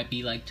technique might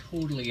be like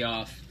totally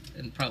off,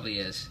 and probably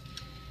is,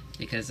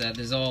 because this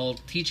is all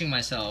teaching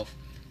myself.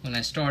 When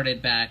I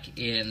started back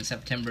in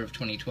September of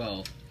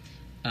 2012,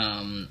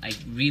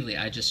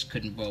 I just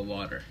couldn't boil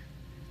water.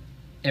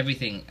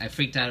 Everything, I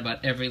freaked out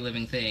about every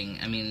living thing.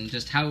 I mean,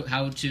 just how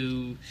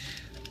to,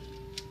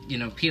 you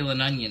know, peel an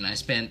onion. I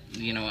spent,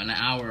 you know, an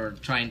hour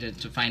trying to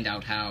find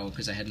out how,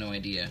 because I had no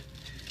idea.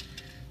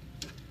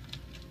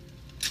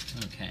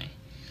 Okay,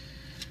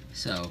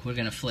 so we're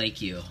gonna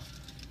flake you.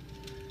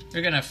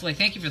 We're gonna flake.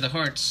 Thank you for the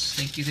hearts.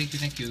 Thank you, thank you,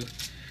 thank you.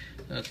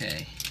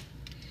 Okay.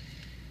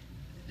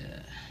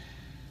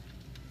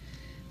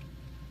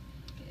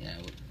 Yeah,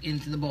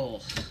 into the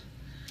bowl.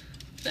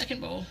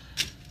 Second bowl.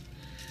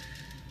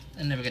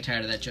 I never get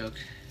tired of that joke.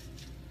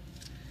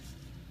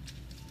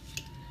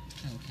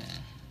 Okay.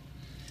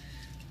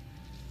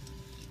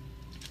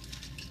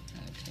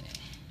 Okay.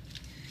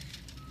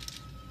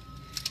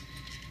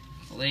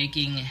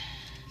 Flaking.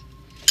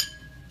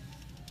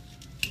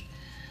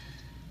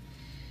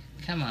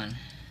 Come on.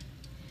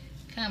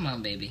 Come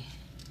on, baby.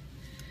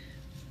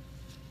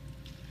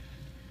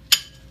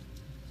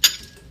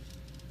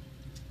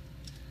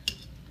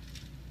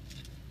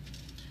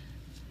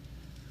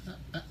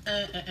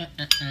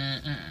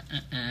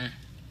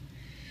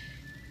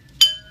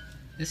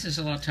 This is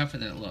a lot tougher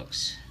than it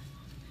looks.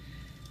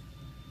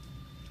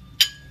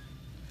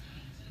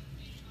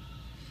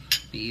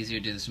 Be easier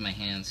to do this with my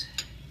hands.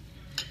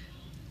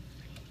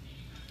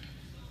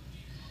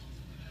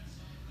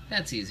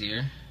 That's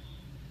easier.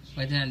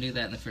 Why didn't I do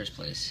that in the first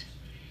place?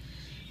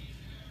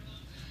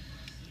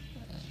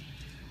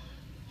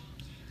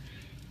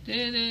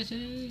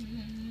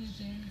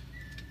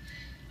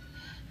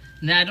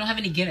 Now, I don't have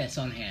any Guinness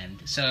on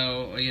hand,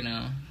 so, you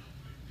know,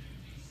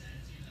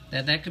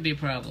 that could be a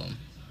problem.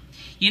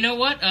 You know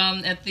what?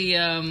 At the,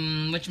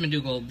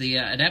 whatchamacallit, the,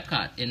 at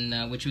Epcot,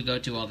 in, which we go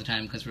to all the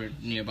time because we're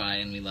nearby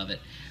and we love it,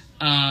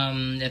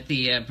 at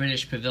the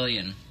British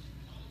Pavilion,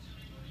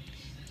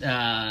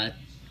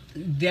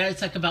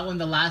 it's like about one of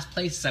the last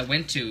places I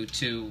went to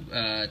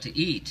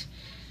eat,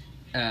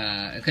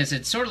 because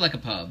it's sort of like a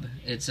pub.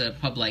 It's a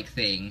pub-like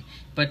thing.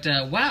 But,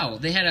 wow,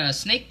 they had a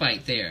snake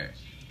bite there.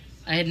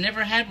 I had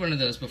never had one of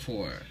those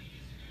before.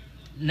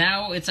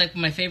 Now it's like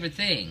my favorite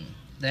thing.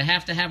 I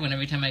have to have one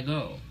every time I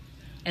go.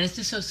 And it's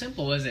just so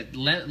simple. Was it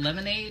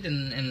lemonade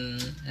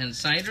and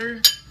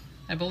cider,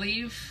 I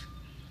believe?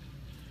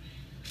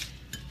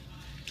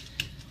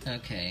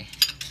 Okay.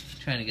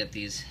 Trying to get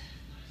these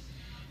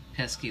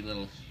pesky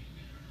little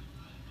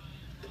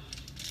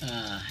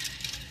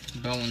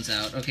bones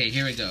out. Okay,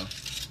 here we go.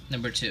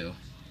 Number 2.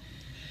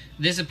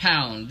 This is a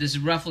pound. This is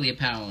roughly a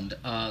pound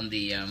on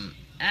the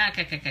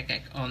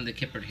on the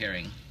kippered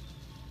herring.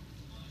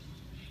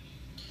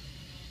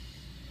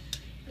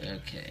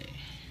 Okay.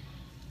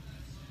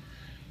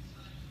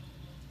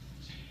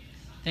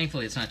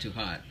 Thankfully, it's not too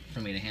hot for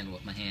me to handle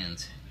with my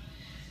hands.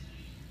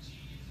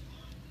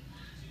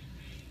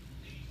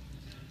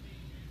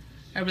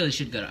 I really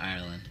should go to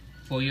Ireland.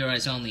 For Your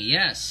Eyes Only,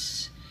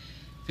 yes.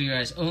 For Your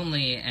Eyes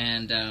Only,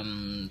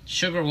 and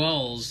Sugar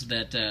Walls,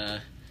 that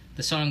the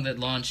song that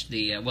launched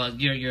the well,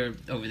 you're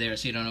over there,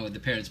 so you don't know what the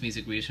Parents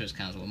Music Resource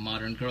Council.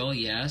 Modern Girl,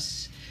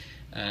 yes.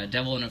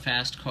 Devil in a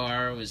Fast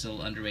Car was a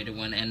little underrated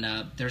one, and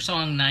their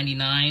song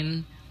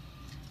 99.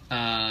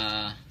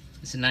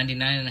 It's a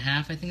 99 and a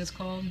half, I think it's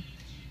called.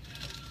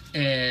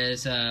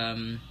 Is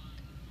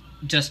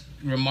just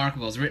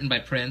remarkable. It's written by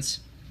Prince.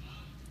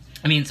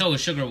 I mean, so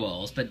is Sugar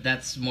Walls, but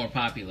that's more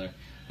popular.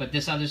 But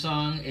this other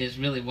song is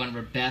really one of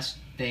her best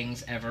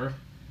things ever.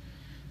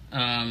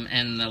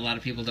 And a lot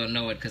of people don't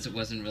know it because it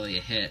wasn't really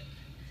a hit.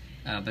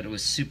 But it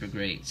was super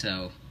great.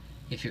 So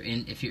if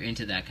you're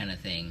into that kind of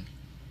thing,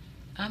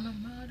 I'm a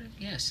modern,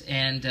 yes.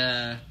 And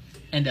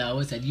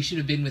what's that? You Should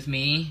Have Been With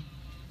Me.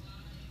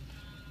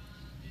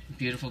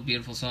 Beautiful,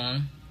 beautiful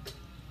song.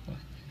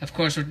 Of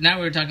course, now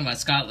we're talking about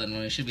Scotland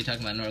when we should be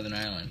talking about Northern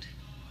Ireland.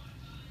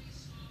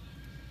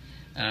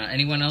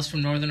 Anyone else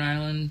from Northern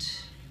Ireland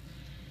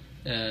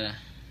that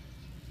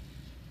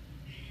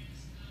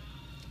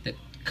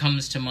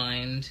comes to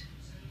mind?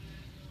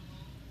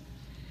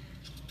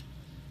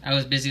 I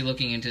was busy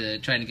looking into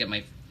trying to get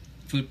my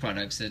food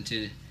products and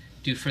to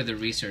do further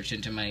research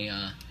into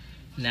my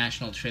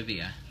national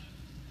trivia.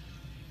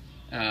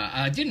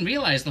 I didn't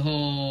realize the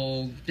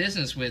whole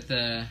business with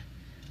the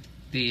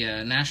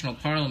national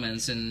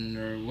parliaments and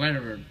or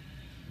whatever,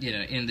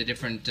 in the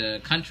different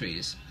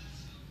countries,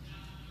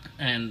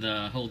 and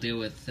the whole deal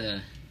with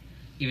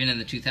even in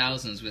the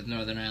 2000s with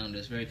Northern Ireland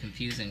was very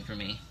confusing for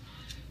me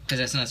because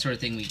that's not the sort of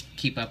thing we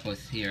keep up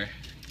with here.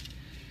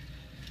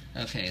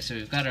 Okay, so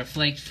we've got our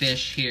flaked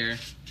fish here,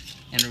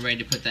 and we're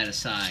ready to put that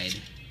aside.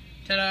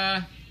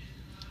 Ta-da!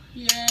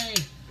 Yay!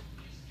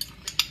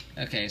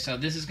 Okay, so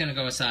this is going to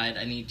go aside.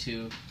 I need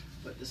to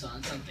put this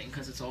on something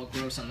because it's all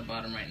gross on the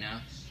bottom right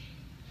now.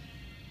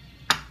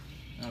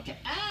 Okay.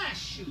 Ah,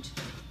 shoot.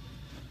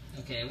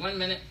 Okay, 1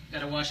 minute.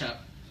 Gotta wash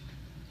up.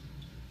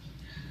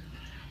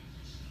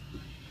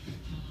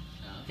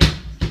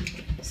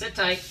 Okay. Sit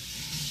tight.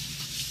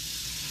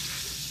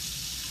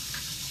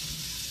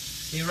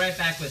 Be right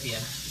back with you.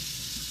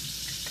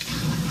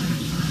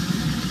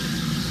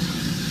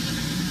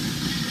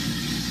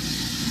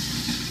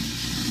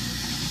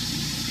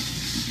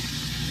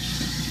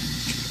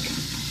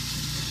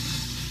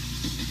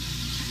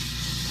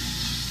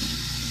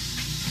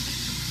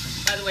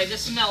 By the way,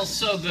 this smells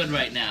so good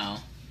right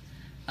now.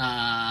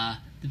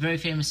 The very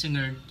famous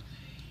singer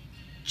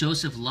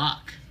Joseph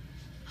Locke.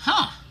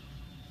 Huh.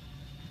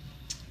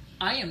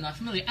 I am not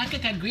familiar.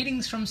 Akaka,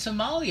 greetings from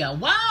Somalia.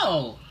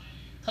 Wow.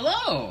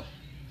 Hello.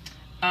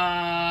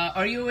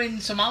 Are you in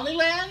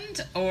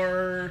Somaliland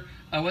or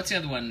what's the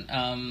other one?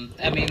 Or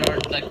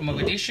like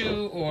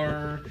Mogadishu,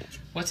 or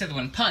what's the other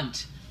one?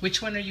 Punt.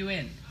 Which one are you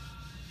in?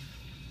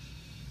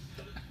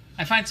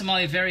 I find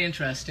Somalia very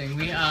interesting.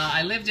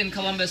 I lived in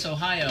Columbus,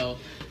 Ohio,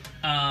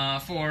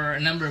 for a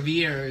number of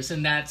years,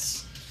 and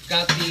that's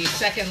got the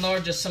second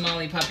largest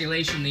Somali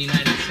population in the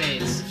United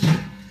States.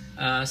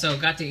 So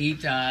got to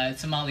eat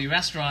Somali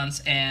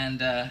restaurants,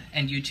 and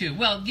you too.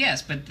 Well,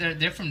 yes, but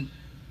they're from.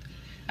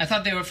 I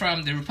thought they were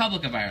from the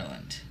Republic of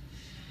Ireland,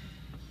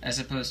 as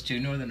opposed to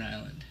Northern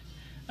Ireland.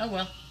 Oh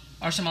well,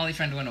 our Somali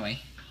friend went away.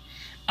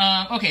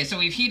 Okay, so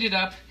we've heated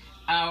up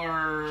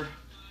our.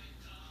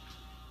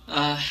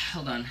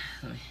 Hold on.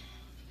 Let me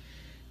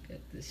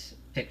get this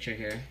picture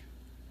here.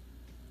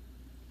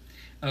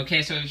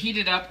 Okay, so we've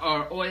heated up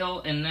our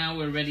oil, and now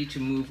we're ready to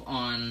move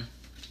on.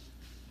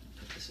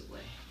 Put this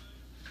away.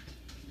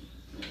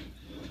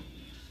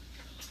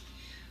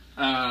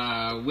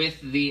 With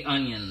the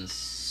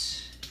onions.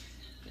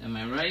 Am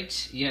I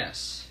right?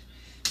 Yes.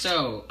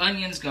 So,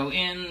 onions go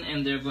in,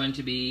 and they're going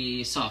to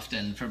be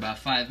softened for about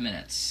 5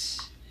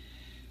 minutes.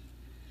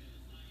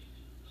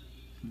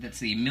 That's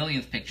the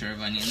millionth picture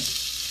of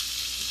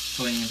onions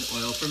going into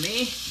oil for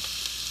me.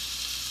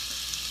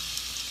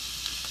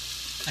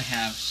 I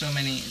have so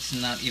many, it's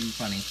not even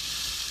funny.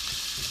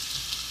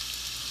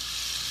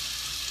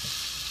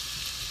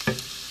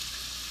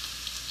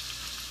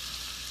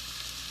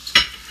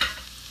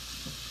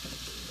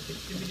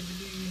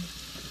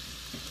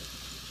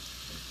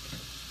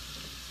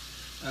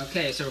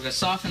 Okay, so we're going to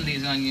soften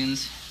these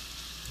onions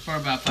for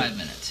about 5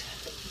 minutes.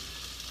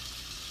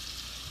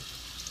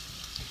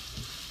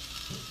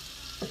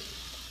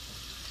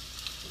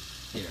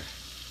 Here.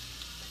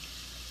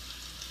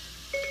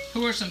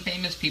 Who are some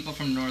famous people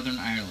from Northern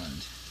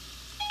Ireland?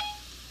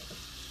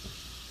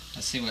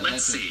 Let's see.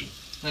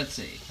 Let's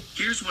see.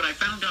 Here's what I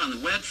found on the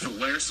web for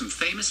where some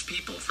famous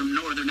people from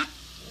Northern Ireland.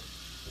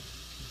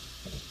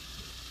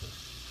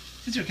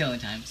 Since we're killing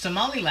time.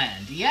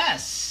 Somaliland,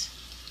 yes!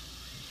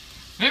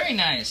 Very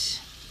nice.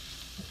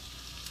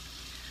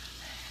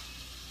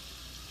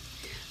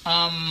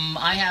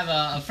 I have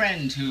a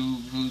friend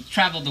who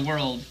traveled the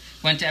world,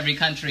 went to every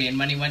country, and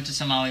when he went to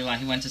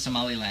Somaliland, he went to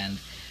Somaliland,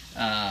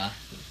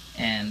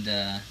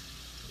 and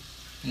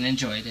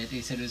enjoyed it. He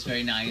said it was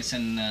very nice,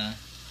 and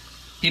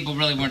people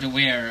really weren't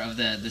aware of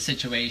the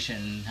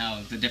situation,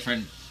 how the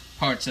different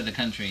parts of the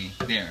country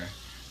there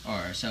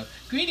are. So,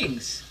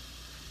 greetings.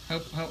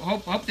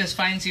 Hope this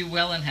finds you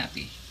well and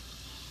happy.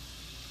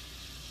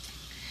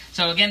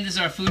 So again, this is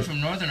our food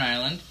from Northern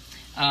Ireland.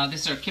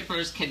 This is our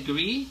Kipper's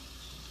Kedgeree.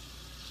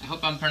 I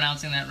hope I'm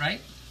pronouncing that right.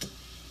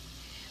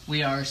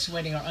 We are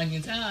sweating our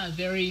onions.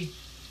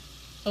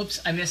 Oops,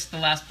 I missed the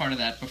last part of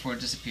that before it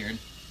disappeared.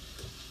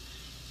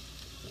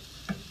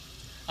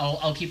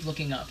 I'll keep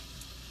looking up.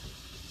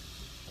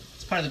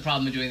 part of the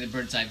problem of doing the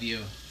bird's eye view.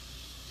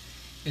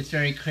 It's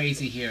very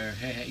crazy here.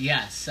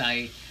 Yes,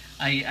 I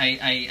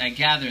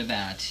gather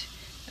that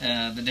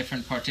the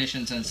different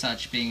partitions and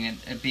such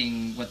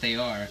being what they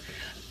are.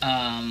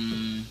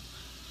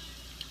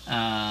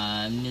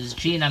 Ms.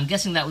 Jean, I'm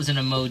guessing that was an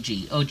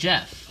emoji. Oh,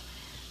 Jeff.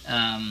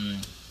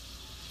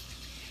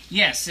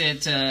 Yes,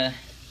 it's a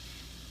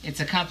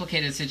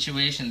complicated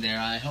situation there.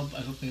 I hope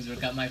things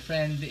work out. My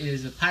friend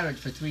is a pirate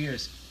for 3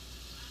 years.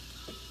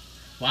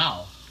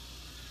 Wow.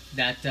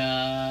 That's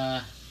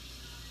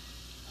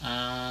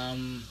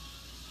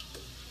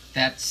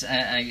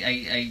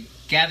I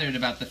gathered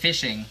about the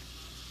fishing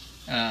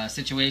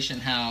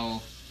situation,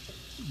 how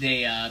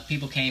they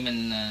people came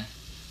and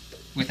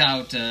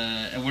without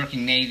a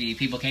working navy,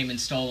 people came and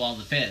stole all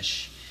the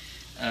fish,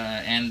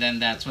 and then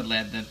that's what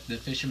led the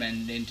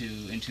fishermen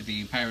into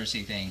the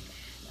piracy thing.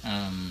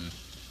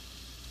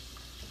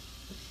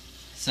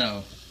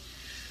 So,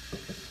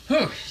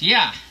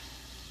 yeah.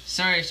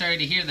 Sorry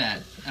to hear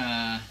that.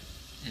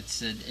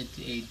 It's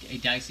a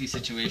dicey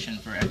situation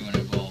for everyone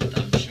involved,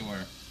 I'm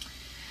sure.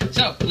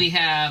 So, we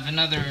have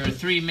another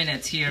 3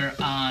 minutes here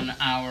on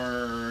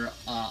our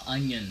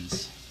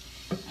onions.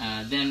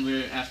 Then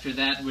after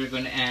that, we're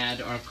going to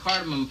add our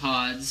cardamom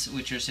pods,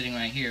 which are sitting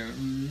right here.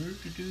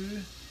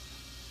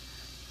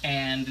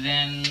 And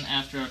then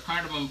after our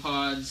cardamom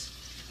pods,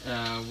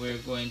 we're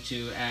going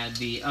to add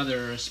the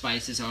other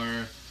spices,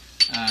 our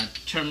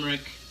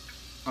turmeric,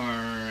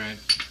 our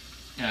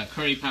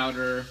curry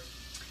powder,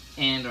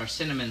 and our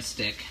cinnamon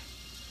stick.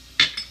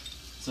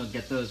 So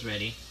get those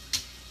ready.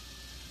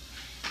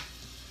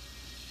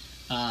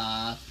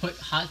 Put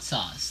hot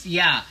sauce.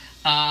 Yeah,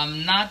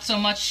 not so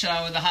much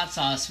with the hot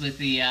sauce with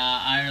the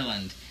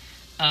Ireland.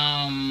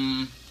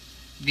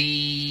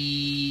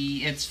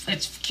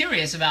 It's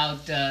curious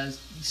about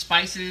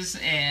spices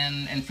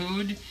and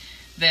food,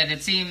 that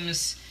it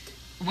seems.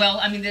 Well,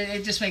 I mean,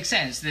 it just makes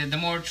sense. The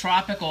more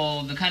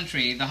tropical the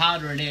country, the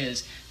hotter it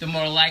is, the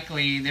more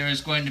likely there is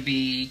going to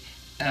be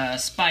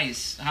hot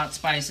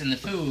spice in the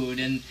food,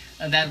 and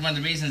that one of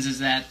the reasons is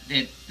that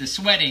the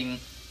sweating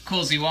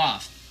cools you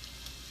off.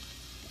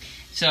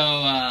 So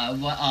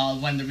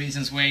one of the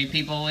reasons why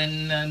people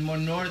in more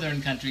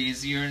northern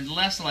countries, you're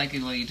less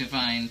likely to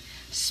find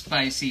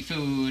spicy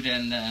food,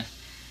 and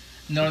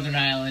Northern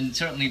Ireland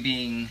certainly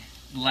being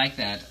like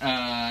that.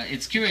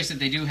 It's curious that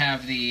they do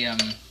have the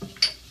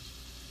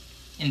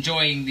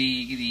enjoying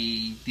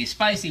the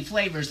spicy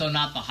flavors, though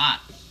not the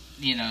hot,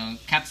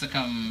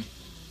 capsicum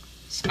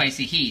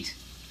spicy heat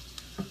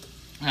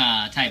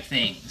type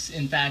things.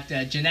 In fact,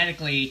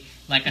 genetically,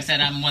 like I said,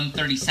 I'm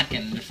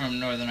 1/32nd from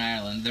Northern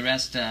Ireland. The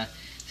rest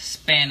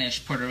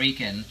Spanish, Puerto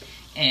Rican,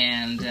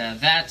 and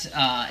that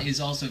is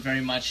also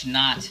very much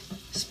not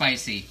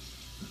spicy.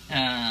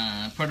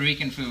 Puerto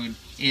Rican food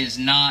is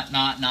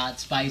not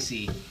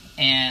spicy.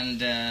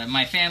 And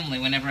my family,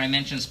 whenever I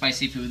mention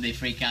spicy food, they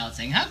freak out,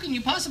 saying, "How can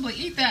you possibly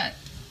eat that?"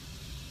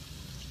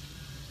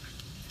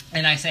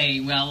 And I say,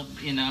 well,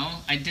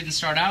 I didn't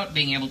start out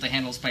being able to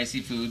handle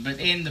spicy food, but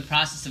in the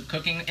process of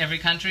cooking every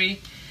country,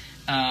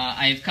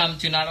 I've come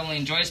to not only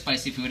enjoy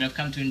spicy food, I've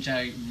come to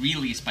enjoy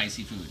really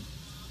spicy food.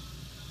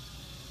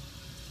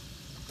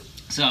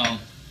 So,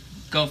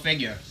 go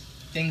figure.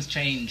 Things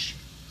change.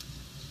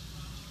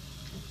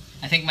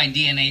 I think my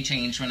DNA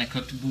changed when I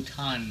cooked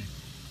Bhutan.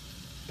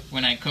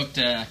 When I cooked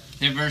their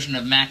version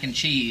of mac and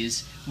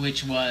cheese,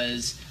 which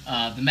was,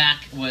 the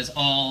mac was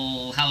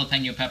all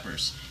jalapeno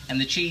peppers. And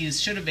the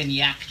cheese should have been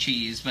yak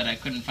cheese, but I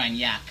couldn't find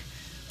yak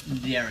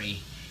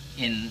dairy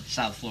in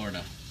South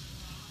Florida.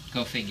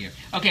 Go figure.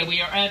 Okay,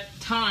 we are at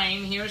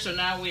time here, so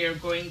now we are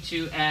going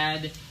to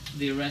add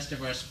the rest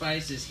of our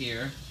spices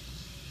here.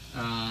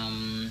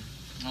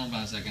 Hold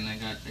on a second, I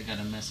got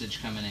a message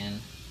coming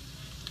in.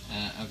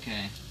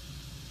 Okay.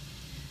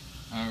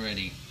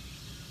 Alrighty.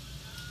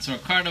 So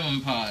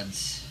cardamom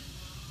pods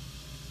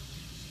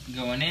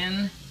going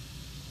in,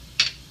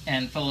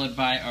 and followed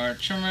by our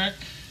turmeric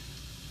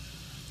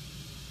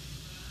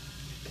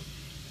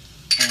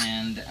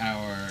and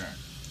our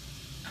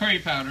curry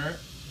powder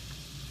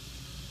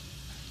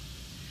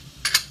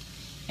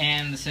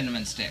and the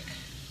cinnamon stick.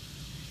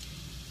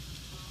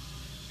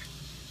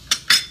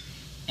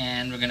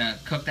 And we're gonna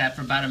cook that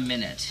for about a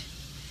minute.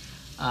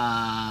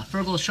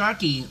 Fergal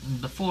Sharkey,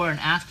 before and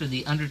after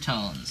the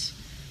undertones.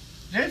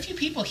 Very few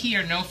people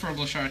here know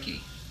Fergal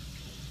Sharkey.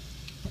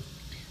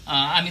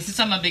 I mean, since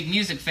I'm a big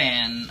music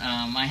fan,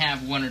 I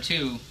have one or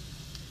two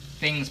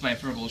things by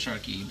Fergal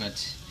Sharkey,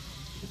 but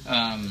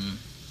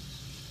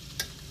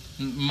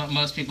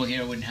most people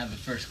here wouldn't have the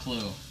first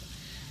clue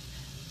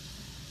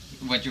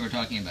what you were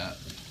talking about.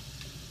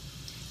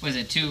 Was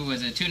it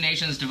two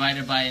nations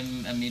divided by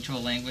a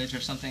mutual language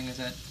or something? Is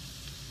that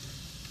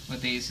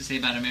what they used to say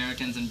about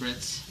Americans and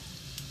Brits?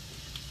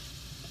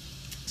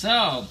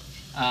 So,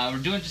 we're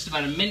doing just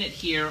about a minute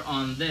here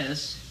on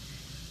this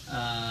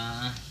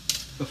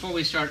before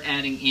we start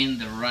adding in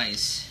the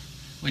rice,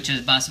 which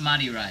is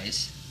basmati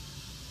rice.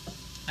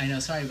 I know,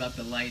 sorry about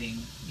the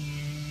lighting.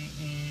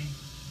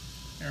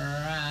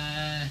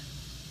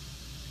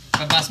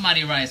 But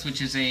basmati rice,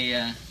 which is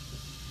a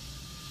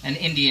an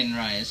Indian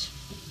rice.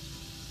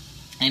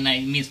 And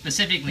I mean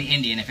specifically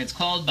Indian. If it's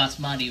called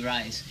basmati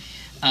rice,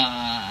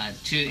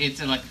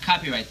 it's like a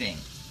copyright thing.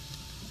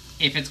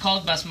 If it's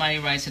called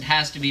basmati rice, it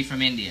has to be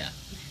from India.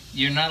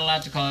 You're not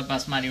allowed to call it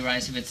basmati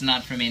rice if it's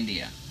not from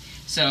India.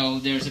 So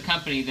there's a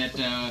company that,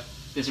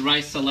 this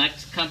Rice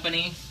Select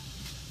company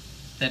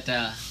that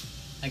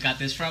I got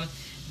this from,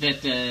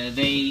 that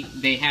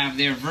they have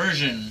their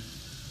version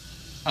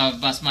of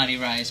basmati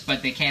rice,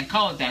 but they can't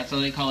call it that, so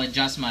they call it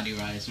jasmati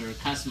rice, or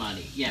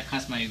kasmati. Yeah,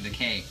 kasmati with a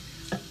K.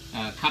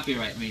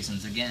 Copyright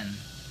reasons again.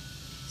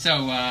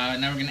 So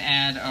now we're going to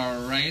add our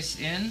rice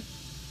in.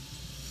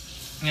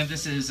 And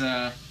this is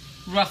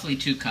roughly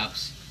 2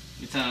 cups.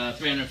 It's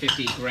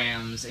 350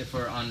 grams if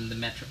we're on the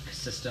metric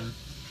system.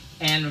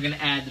 And we're going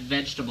to add the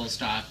vegetable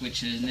stock,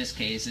 which in this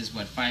case is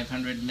what,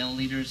 500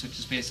 milliliters, which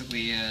is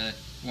basically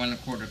 1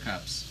 1/4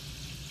 cups.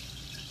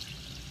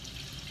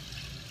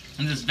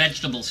 And this is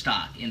vegetable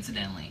stock,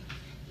 incidentally.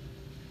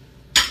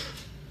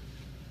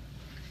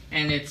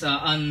 And it's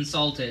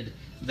unsalted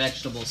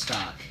vegetable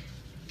stock.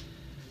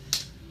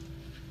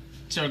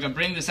 So we're going to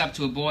bring this up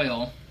to a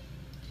boil,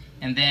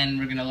 and then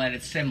we're going to let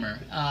it simmer.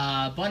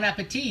 Bon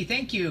appetit,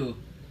 thank you.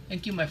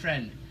 Thank you, my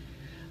friend.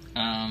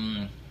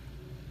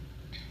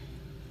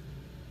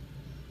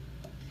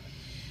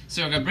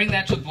 So we're going to bring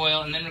that to a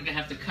boil, and then we're going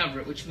to have to cover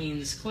it, which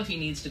means Cliffy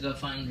needs to go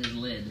find his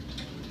lid.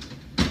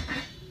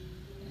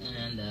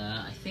 And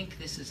I think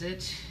this is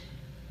it.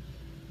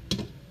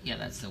 Yeah,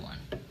 that's the one.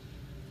 I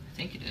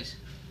think it is.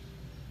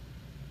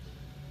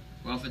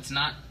 Well, if it's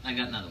not, I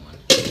got another one.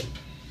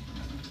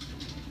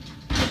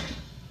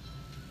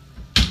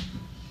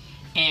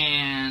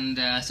 And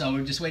so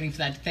we're just waiting for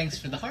that. Thanks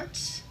for the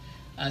hearts.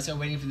 So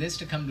waiting for this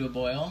to come to a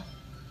boil.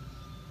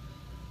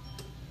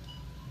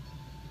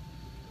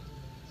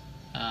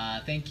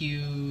 Thank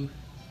you,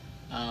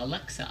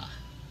 Alexa.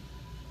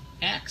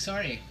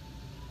 Sorry.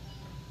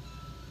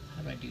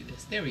 How do I do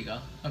this? There we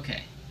go.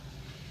 Okay.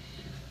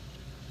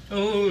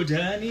 Oh,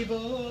 Danny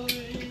boy.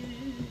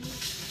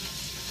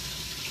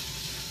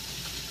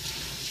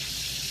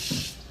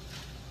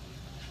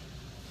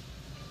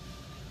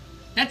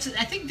 I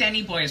think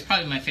Danny Boy is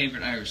probably my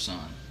favorite Irish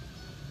song.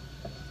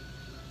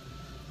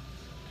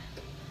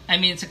 I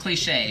mean, it's a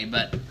cliche,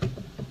 but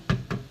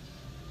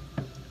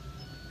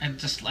I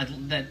just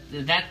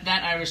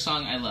that Irish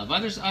song I love.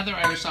 Other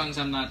Irish songs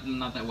I'm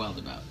not that wild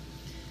about,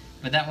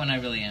 but that one I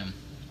really am.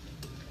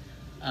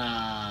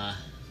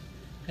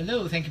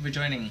 Hello, thank you for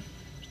joining.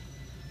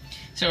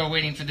 So we're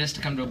waiting for this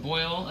to come to a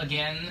boil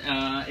again.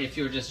 If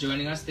you're just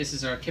joining us, this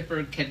is our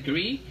Kipper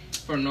Kedgeree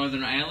for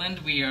Northern Ireland.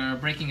 We are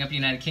breaking up the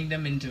United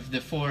Kingdom into the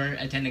 4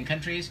 attending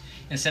countries.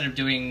 Instead of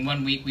doing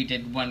 1 week, we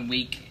did 1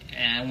 week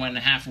and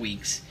 1.5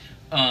 weeks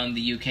on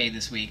the UK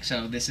this week.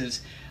 So this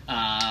is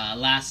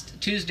last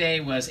Tuesday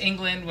was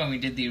England when we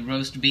did the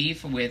roast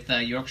beef with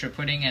Yorkshire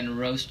pudding and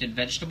roasted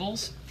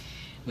vegetables,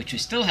 which we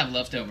still have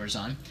leftovers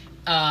on.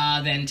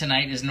 Then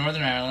tonight is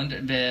Northern Ireland.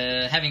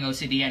 Having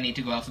OCD, I need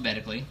to go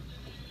alphabetically.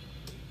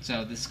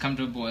 So this has come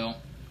to a boil.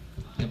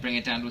 I'm going to bring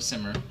it down to a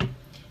simmer.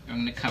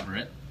 I'm going to cover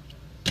it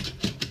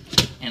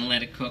and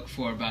let it cook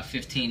for about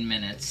 15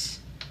 minutes.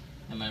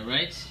 Am I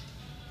right?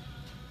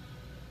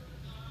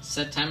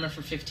 Set timer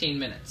for 15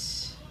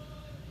 minutes.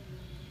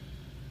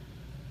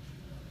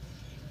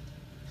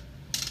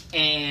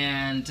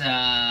 And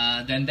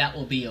then that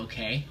will be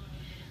okay.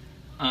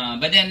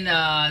 But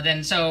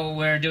then so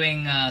we're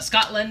doing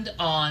Scotland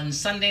on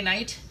Sunday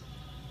night,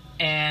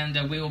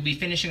 and we will be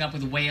finishing up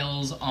with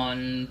Wales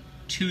on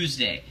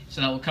Tuesday. So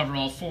that will cover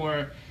all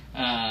 4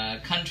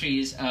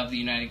 countries of the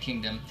United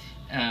Kingdom.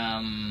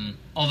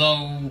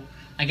 Although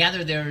I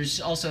gather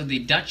there's also the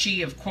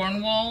Duchy of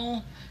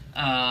Cornwall,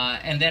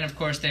 and then of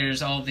course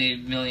there's all the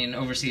million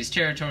overseas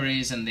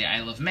territories and the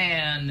Isle of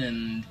Man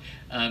and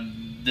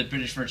the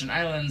British Virgin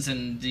Islands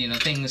and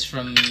things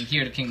from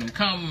here to Kingdom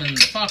Come and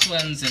the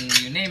Falklands and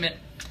you name it.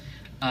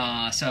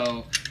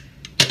 So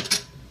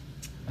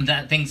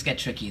that things get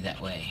tricky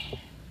that way.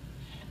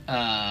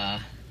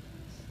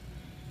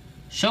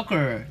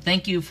 Shoker,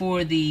 thank you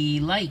for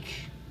the like.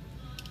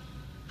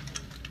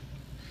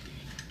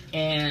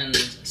 And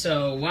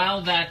so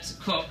while that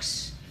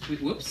cooks,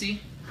 whoopsie,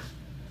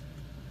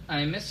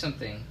 I missed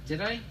something. Did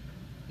I?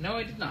 No,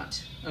 I did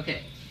not.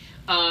 Okay.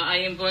 I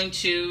am going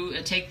to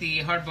take the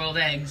hard-boiled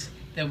eggs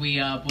that we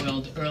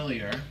boiled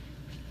earlier,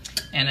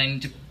 and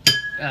I'm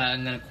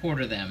going to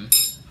quarter them.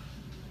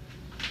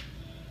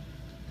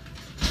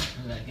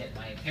 I'm going to get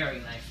my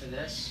paring knife for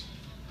this.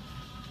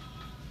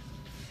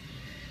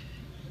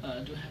 Do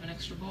I have an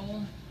extra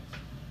bowl?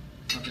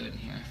 I'll do it in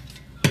here.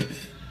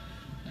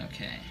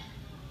 Okay.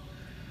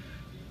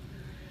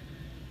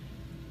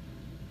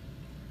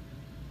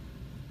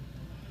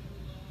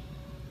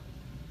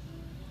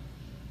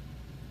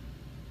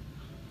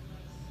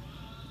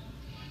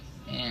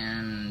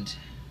 And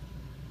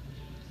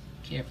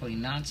carefully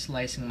not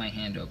slicing my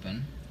hand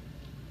open.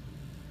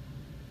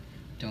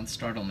 Don't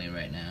startle me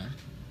right now.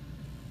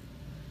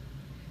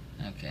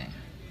 Okay.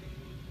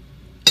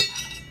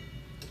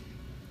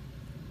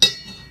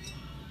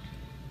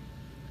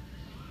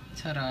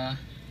 Ta-da.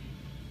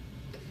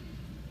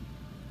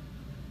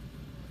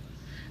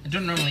 I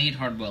don't normally eat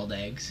hard-boiled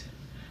eggs.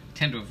 I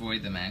tend to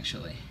avoid them,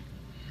 actually.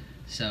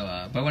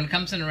 So, but when it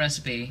comes to a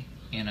recipe,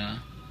 you know,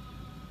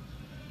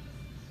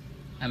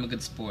 I'm a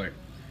good sport.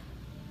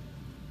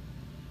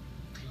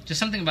 Just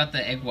something about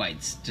the egg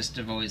whites just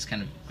have always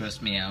kind of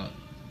grossed me out.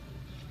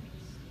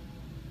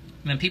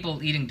 I mean,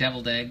 people eating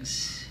deviled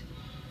eggs.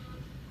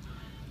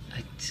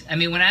 I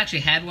mean, when I actually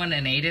had one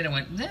and ate it, I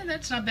went,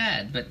 that's not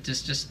bad. But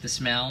just the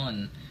smell,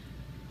 and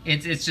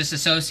it's just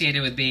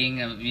associated with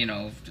being a, you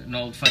know, an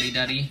old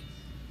fuddy-duddy,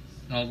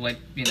 an old white,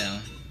 you know,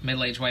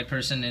 middle-aged white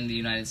person in the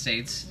United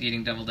States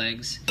eating deviled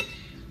eggs.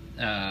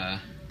 The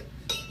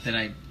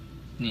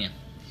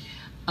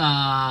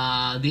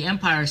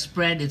Empire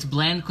spread its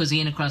bland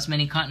cuisine across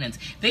many continents.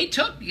 They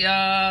took,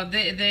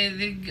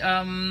 they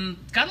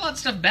got a lot of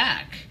stuff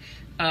back.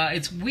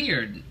 It's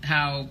weird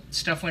how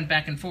stuff went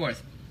back and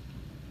forth.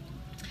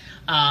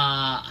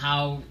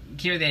 How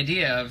here the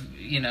idea of,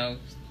 you know,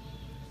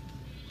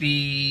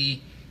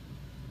 the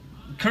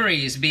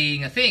curries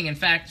being a thing. In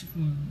fact,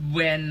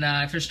 when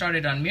I first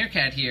started on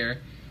Meerkat here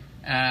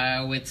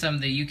with some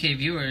of the UK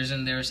viewers,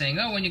 and they were saying,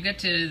 oh, when you get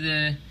to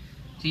the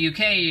UK,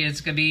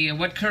 it's going to be,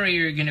 what curry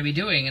are you going to be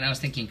doing? And I was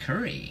thinking,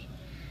 curry?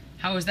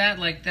 How is that?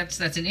 Like, that's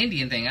an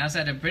Indian thing. How's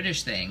that a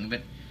British thing?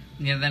 But,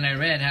 you know, then I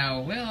read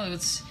how, well,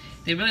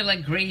 they really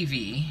like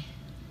gravy.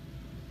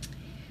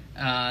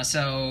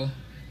 So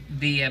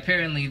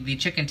apparently the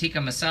chicken tikka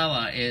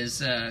masala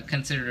is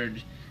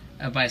considered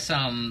by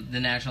some the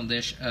national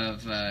dish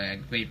of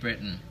Great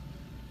Britain,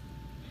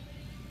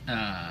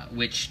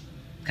 which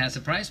kind of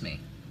surprised me.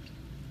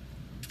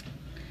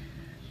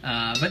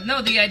 But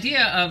no, the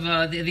idea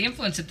of the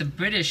influence that the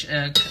British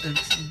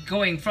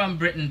going from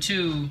Britain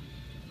to,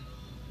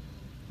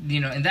 you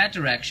know, in that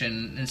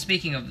direction. And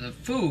speaking of the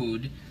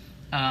food,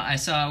 I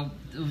saw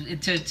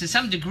to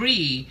some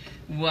degree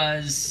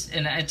was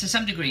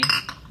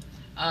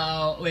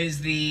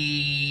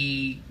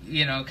the,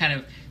 you know, kind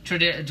of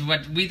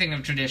what we think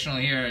of traditional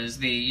here is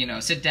the, you know,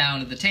 sit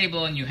down at the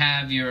table and you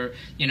have your,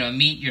 you know,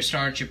 meat, your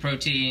starch, your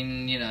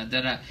protein, you know,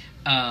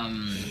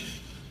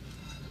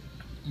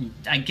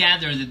 I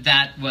gather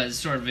that was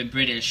sort of a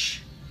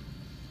British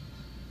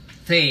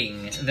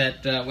thing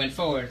that went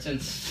forward,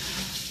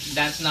 since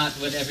that's not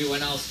what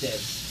everyone else did.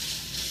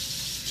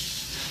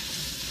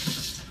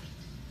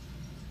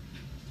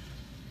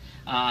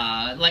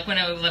 Like when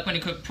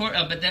you cook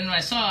but then I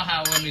saw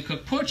how when we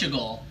cook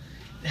Portugal,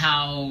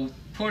 how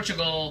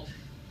Portugal,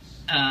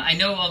 I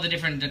know all the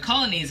different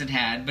colonies it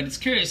had, but it's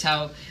curious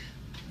how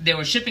there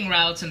were shipping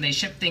routes and they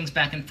shipped things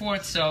back and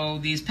forth. So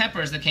these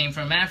peppers that came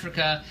from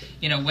Africa,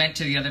 you know, went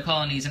to the other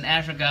colonies in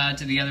Africa,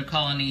 to the other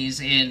colonies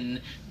in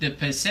the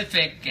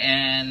Pacific,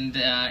 and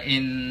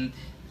in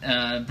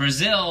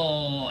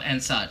Brazil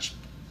and such.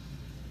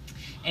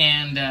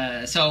 And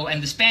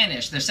and the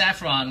Spanish, the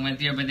saffron went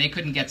there, but they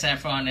couldn't get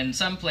saffron in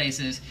some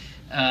places,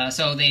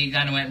 so they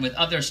kind of went with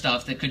other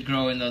stuff that could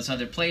grow in those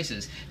other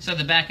places. So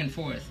the back and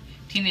forth.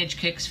 Teenage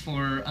kicks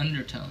for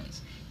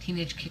undertones.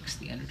 Teenage kicks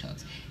the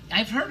undertones.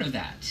 I've heard of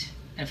that.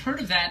 I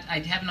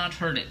have not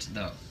heard it,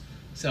 though.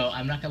 So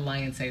I'm not going to lie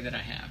and say that I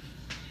have.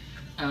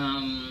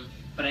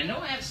 But I know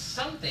I have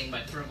something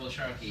by Purple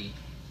Sharky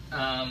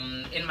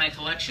in my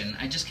collection.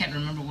 I just can't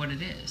remember what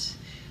it is.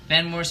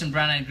 Van Morrison,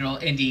 Brown Eyed Girl,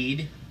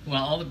 indeed.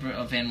 Well, all the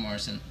Van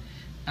Morrison.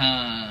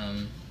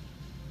 The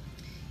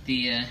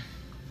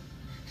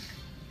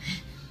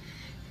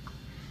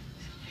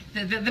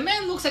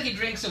man looks like he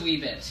drinks a wee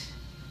bit.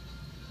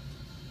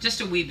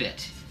 Just a wee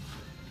bit.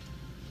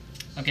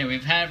 Okay,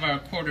 we've had our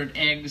quartered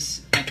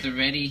eggs at the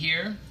ready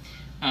here.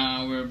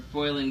 We're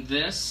boiling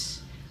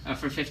this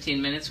for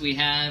 15 minutes. We're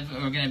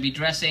going to be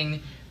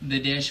dressing the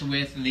dish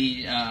with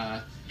the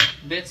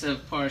bits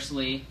of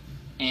parsley,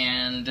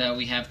 and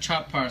we have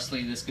chopped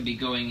parsley. This could be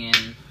going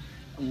in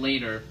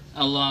later,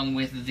 along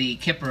with the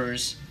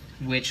kippers,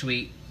 which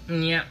we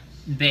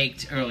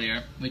baked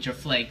earlier, which are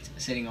flaked,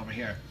 sitting over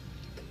here.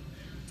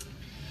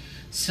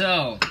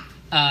 So,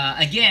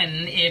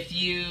 again, if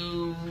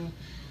you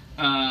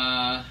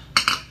are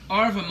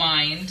of a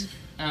mind,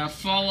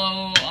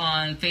 follow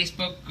on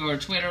Facebook or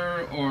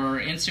Twitter or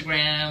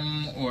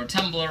Instagram or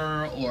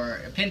Tumblr or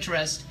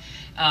Pinterest.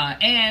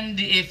 And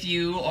if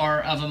you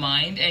are of a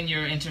mind and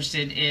you're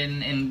interested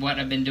in what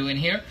I've been doing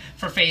here,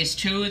 for Phase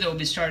 2 that will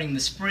be starting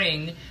this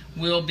spring,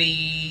 we'll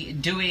be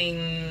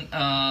doing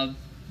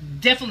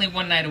definitely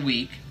one night a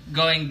week,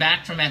 going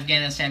back from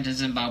Afghanistan to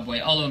Zimbabwe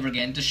all over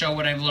again to show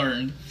what I've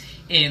learned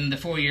in the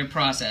 4-year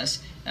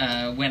process.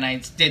 When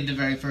I did the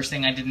very first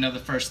thing, I didn't know the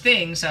first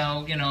thing,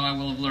 so, you know, I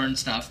will have learned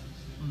stuff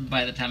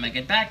by the time I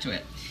get back to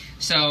it.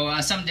 So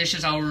some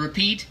dishes I'll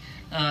repeat,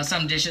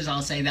 some dishes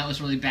I'll say that was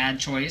a really bad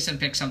choice and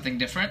pick something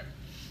different.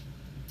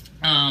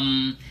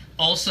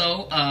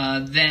 Also,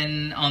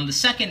 then on the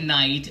second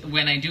night,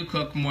 when I do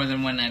cook more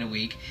than one night a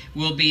week,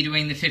 we'll be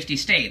doing the 50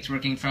 states,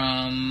 working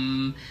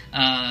from,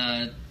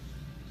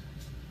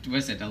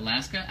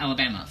 Alaska?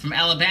 Alabama. From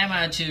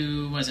Alabama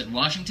to,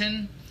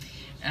 Washington?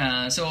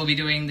 So we'll be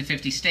doing the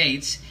 50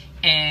 states,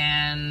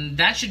 and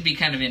that should be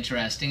kind of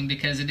interesting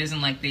because it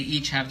isn't like they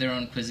each have their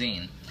own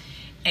cuisine.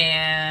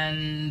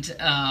 and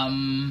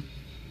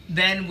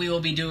then we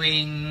will be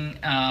doing,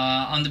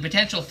 on the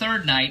potential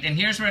third night, and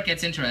here's where it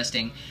gets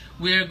interesting,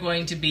 we're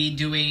going to be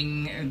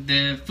doing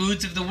the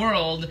foods of the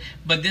world,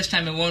 but this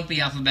time it won't be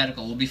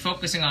alphabetical. We'll be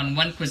focusing on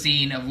one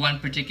cuisine of one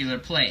particular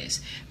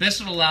place.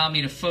 This will allow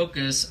me to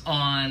focus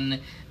on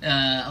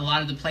a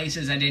lot of the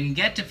places I didn't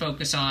get to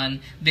focus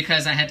on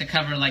because I had to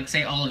cover, like,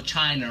 say, all of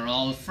China, or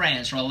all of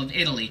France, or all of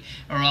Italy,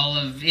 or all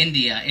of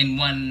India in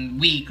 1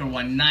 week or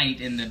one night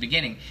in the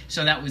beginning.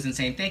 So that was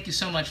insane. Thank you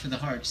so much for the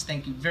hearts.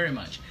 Thank you very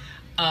much.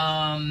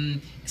 Those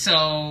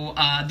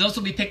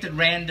will be picked at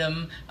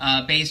random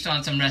based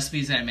on some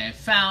recipes that I may have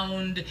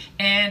found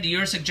and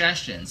your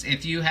suggestions.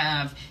 If you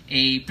have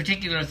a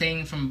particular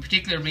thing from a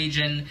particular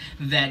region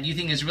that you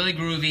think is really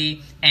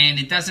groovy and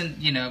it doesn't,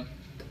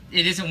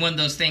 it isn't one of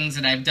those things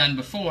that I've done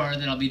before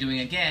that I'll be doing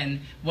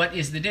again, what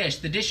is the dish?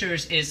 The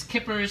dishers is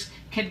Kipper's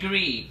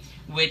Kedgeree,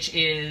 which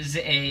is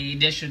a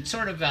dish that's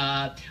sort of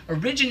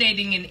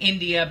originating in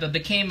India but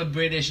became a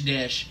British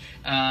dish,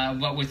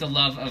 what with the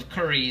love of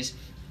curries.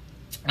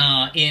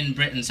 In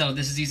Britain. So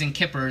this is using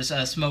Kipper's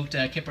smoked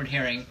kippered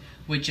herring,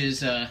 which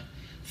is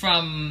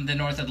from the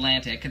North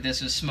Atlantic.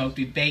 This was smoked.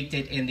 We baked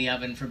it in the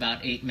oven for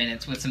about 8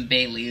 minutes with some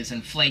bay leaves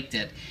and flaked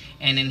it.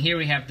 And then here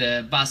we have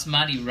the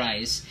basmati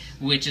rice,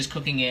 which is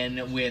cooking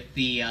in with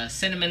the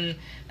cinnamon,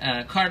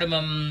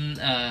 cardamom,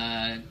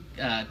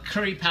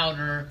 curry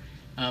powder,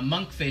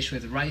 monkfish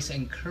with rice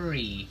and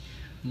curry.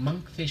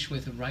 Monkfish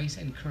with rice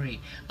and curry.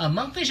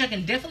 Monkfish I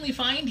can definitely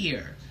find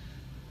here.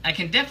 I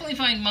can definitely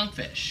find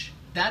monkfish.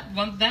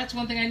 That's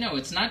one thing I know.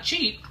 It's not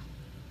cheap.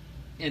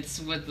 It's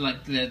with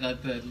like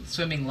the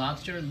swimming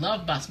lobster.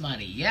 Love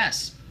basmati.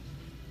 Yes.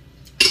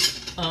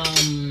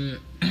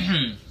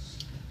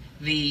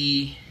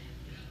 We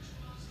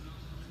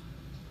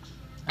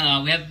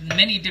have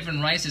many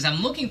different rices.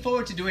 I'm looking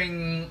forward to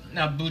doing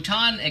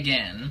Bhutan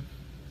again.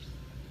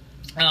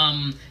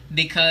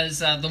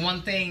 Because the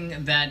one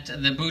thing that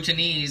the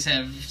Bhutanese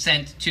have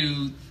sent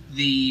to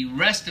the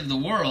rest of the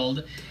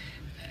world,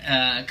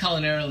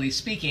 culinarily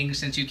speaking,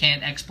 since you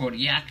can't export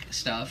yak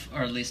stuff,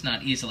 or at least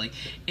not easily,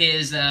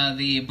 is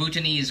the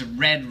Bhutanese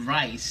red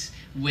rice,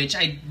 which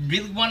I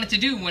really wanted to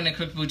do when I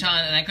cooked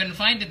Bhutan, and I couldn't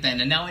find it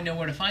then, and now I know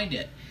where to find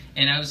it.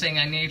 And I was saying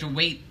I need to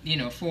wait,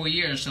 4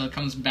 years till it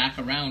comes back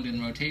around in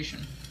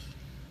rotation.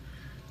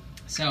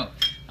 So,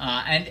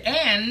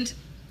 and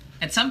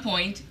at some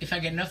point, if I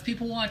get enough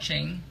people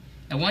watching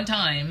at one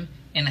time,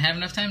 and I have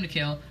enough time to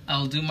kill,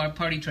 I'll do my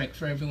party trick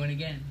for everyone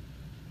again.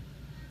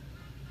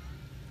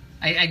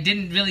 I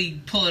didn't really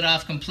pull it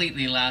off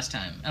completely last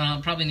time, and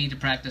I'll probably need to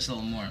practice a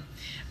little more.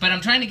 But I'm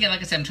trying to get,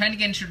 like I said, I'm trying to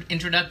get an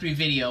introductory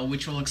video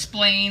which will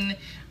explain,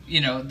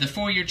 the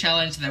 4-year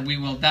challenge that we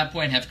will at that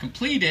point have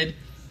completed,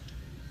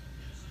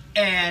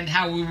 and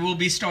how we will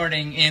be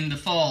starting in the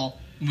fall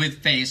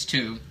with Phase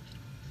 2,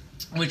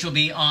 which will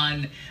be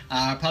on,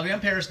 probably on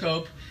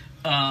Periscope.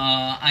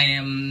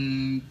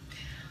 I'm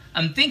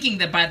thinking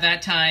that by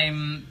that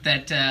time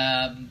that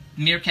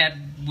Meerkat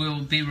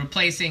will be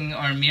replacing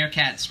our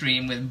Meerkat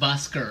stream with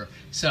Busker.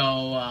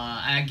 So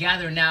I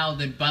gather now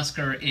that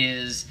Busker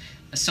is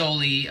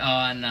solely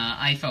on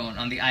iPhone,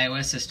 on the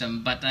iOS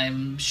system, but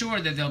I'm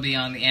sure that they'll be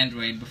on the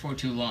Android before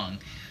too long.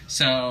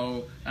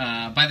 So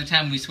by the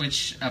time we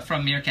switch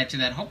from Meerkat to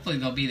that, hopefully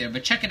they'll be there.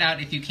 But check it out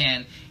if you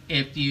can.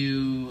 If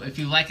you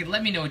like it,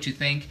 let me know what you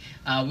think.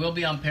 We'll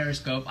be on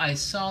Periscope. I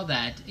saw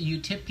that. You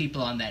tip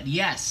people on that.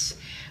 Yes.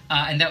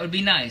 And that would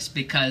be nice,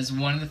 because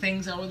one of the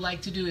things I would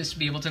like to do is to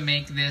be able to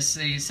make this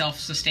a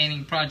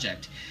self-sustaining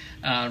project,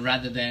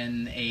 rather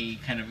than a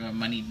kind of a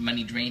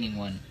money-draining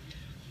one.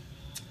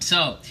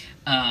 So,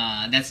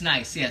 that's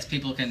nice. Yes,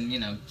 people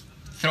can,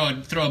 throw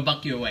a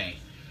buck your way,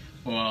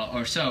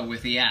 or so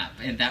with the app,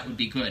 and that would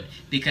be good.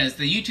 Because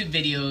the YouTube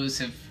videos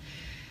have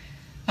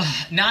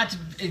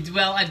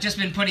I've just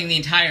been putting the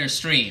entire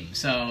stream,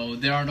 so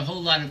there aren't a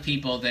whole lot of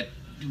people that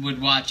would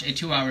watch a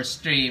 2-hour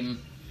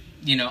stream,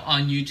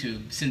 on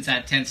YouTube, since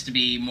that tends to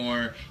be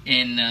more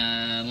in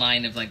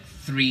line of like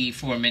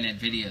 3-4 minute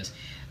videos.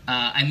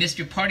 I missed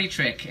your party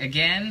trick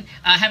again.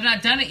 I have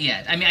not done it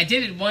yet. I mean, I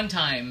did it one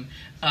time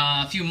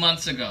a few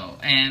months ago,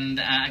 and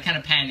I kind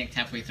of panicked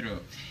halfway through.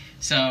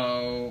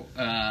 So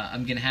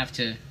I'm gonna have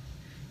to,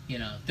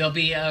 there'll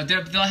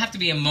have to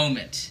be a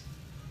moment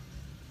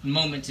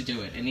to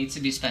do it. It needs to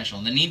be special.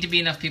 There need to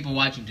be enough people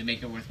watching to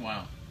make it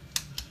worthwhile.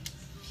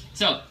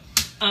 So.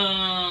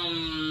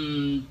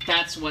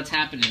 That's what's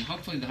happening.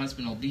 Hopefully the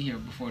husband will be here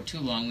before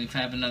too long. We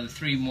have another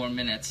 3 more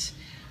minutes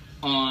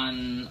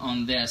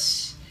on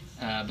this,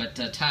 but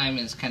time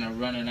is kind of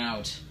running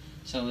out.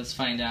 So let's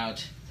find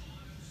out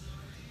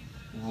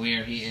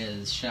where he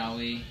is, shall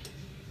we?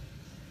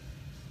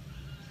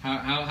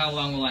 How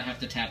long will I have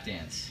to tap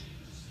dance?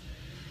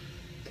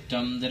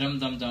 Dum dum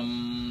dum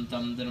dum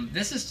dum dum.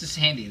 This is just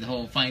handy. The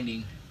whole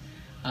finding.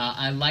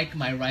 I like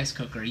my rice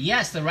cooker.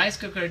 Yes, the rice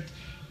cooker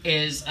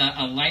is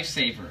a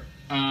lifesaver.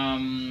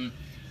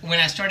 When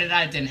I started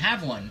out, I didn't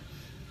have one.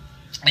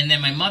 And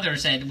then my mother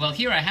said, well,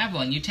 here I have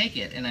one, you take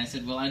it. And I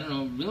said, well, I don't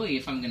know really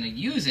if I'm going to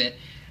use it.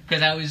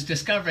 because I was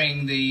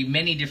discovering the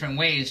many different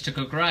ways to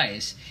cook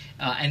rice.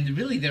 And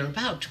really, there are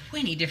about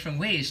 20 different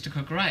ways to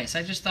cook rice.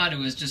 I just thought it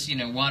was just,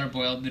 water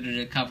boiled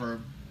to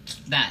cover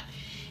that.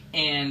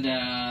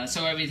 And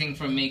so everything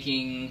from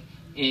making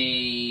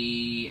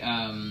a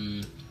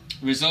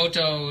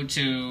risotto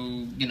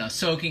to,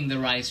 soaking the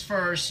rice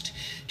first,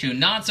 to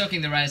not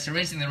soaking the rice, to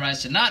rinsing the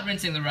rice, to not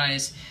rinsing the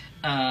rice.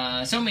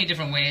 So many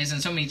different ways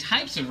and so many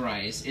types of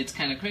rice. It's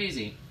kind of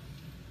crazy.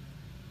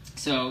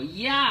 So,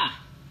 yeah.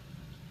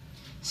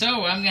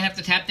 So, I'm going to have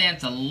to tap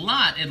dance a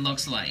lot, it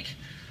looks like.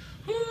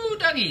 Woo,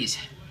 doggies.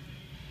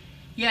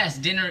 Yes,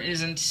 dinner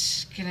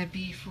isn't going to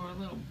be for a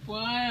little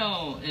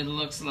while, it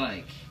looks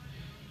like.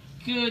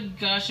 Good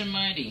gosh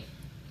almighty.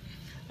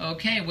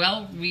 Okay,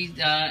 well, we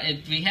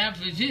have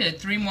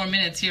 3 more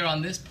minutes here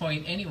on this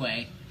point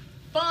anyway.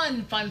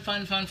 Fun, fun,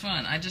 fun, fun,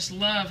 fun. I just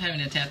love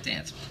having a tap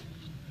dance.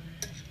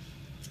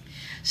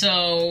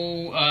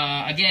 So,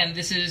 again,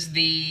 this is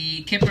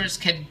the Kipper's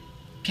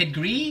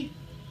Kedgeree.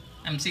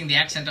 I'm seeing the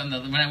accent on the...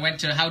 When I went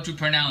to How to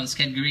Pronounce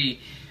Kedgeree,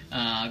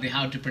 the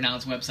How to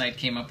Pronounce website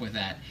came up with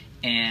that.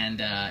 And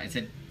it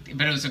said...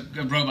 But it was a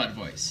robot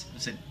voice.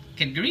 It said,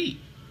 Kedgeree.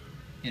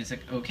 And it's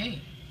like,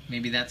 okay,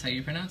 maybe that's how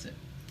you pronounce it.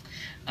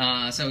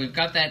 So we've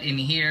got that in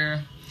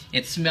here.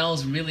 It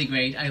smells really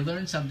great. I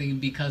learned something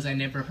because I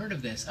never heard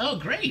of this. Oh,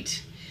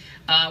 great!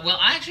 Well,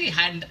 I actually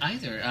hadn't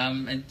either.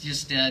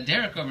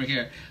 Derek over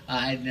here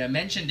had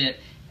mentioned it,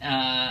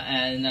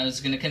 and I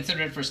was going to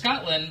consider it for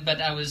Scotland,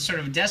 but I was sort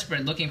of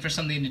desperate looking for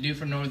something to do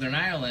for Northern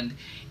Ireland,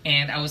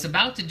 and I was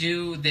about to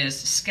do this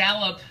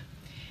scallop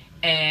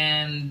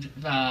and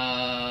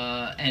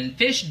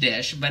fish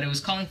dish, but it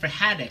was calling for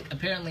haddock.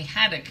 Apparently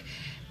haddock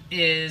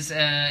is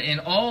in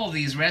all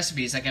these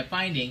recipes I kept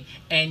finding,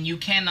 and you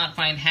cannot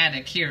find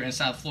haddock here in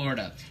South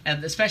Florida,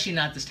 especially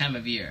not this time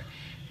of year.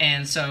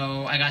 And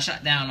so I got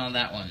shot down on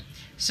that one.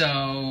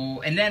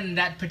 So, and then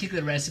that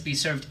particular recipe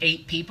served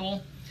 8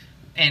 people,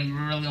 and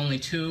really only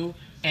 2.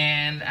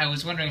 And I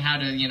was wondering how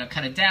to,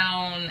 cut it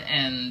down.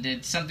 And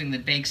it's something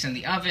that bakes in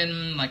the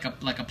oven, like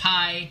a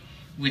pie,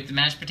 with the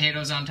mashed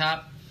potatoes on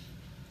top.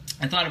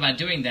 I thought about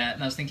doing that,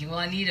 and I was thinking, well,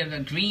 I need a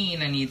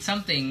green, I need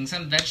something,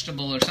 some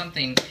vegetable or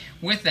something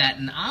with that.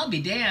 And I'll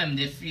be damned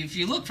if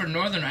you look for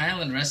Northern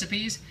Ireland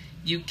recipes,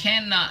 you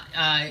cannot,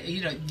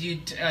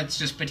 it's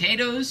just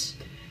potatoes,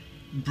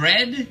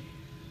 bread,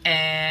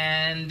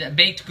 and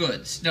baked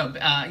goods. No,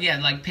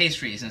 like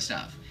pastries and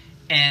stuff.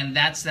 And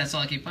that's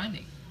all I keep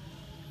finding.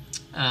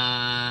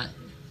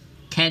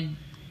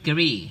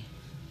 Kedgeree.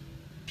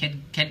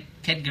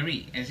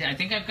 Kedgeree. I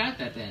think I've got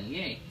that then.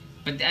 Yay.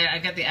 But I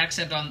got the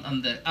accent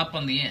on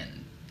the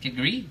end.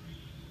 Kedgeree?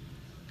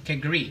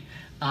 Kedgeree.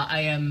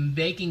 I am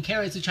baking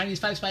carrots. The Chinese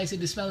 5 spice.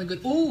 It is smelling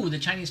good. Ooh, the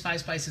Chinese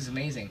 5 spice is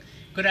amazing.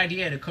 Good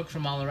idea to cook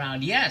from all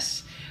around.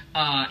 Yes.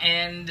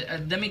 And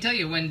let me tell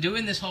you, when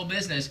doing this whole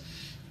business,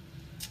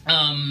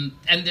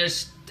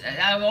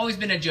 I've always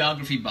been a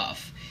geography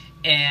buff.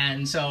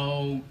 And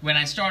so when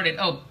I started,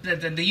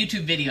 the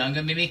YouTube video, I'm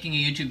going to be making a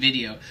YouTube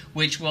video,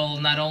 which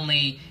will not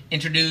only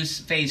introduce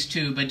Phase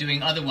 2, but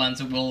doing other ones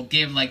that will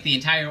give like the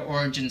entire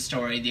origin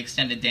story, the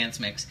extended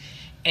dance mix,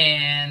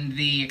 and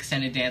the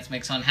extended dance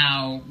mix on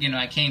how,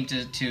 I came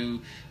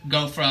to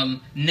go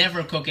from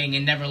never cooking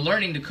and never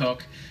learning to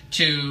cook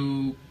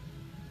to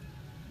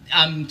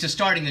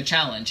starting the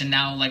challenge, and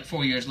now like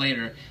 4 years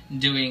later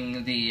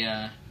doing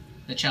the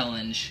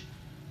challenge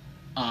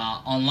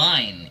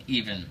online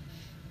even.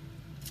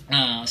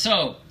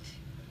 So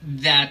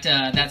that's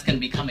going to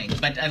be coming.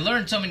 But I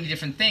learned so many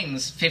different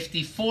things.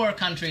 54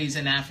 countries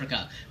in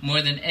Africa,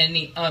 more than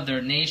any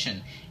other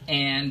nation.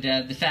 And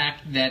the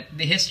fact that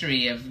the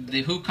history of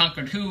who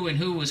conquered who and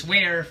who was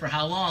where for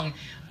how long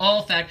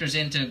all factors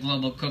into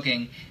global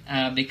cooking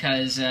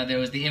because there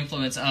was the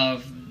influence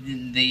of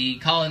the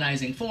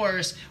colonizing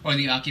force or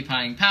the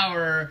occupying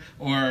power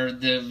or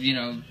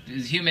the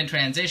human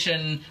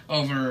transition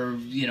over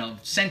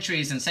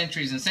centuries and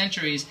centuries and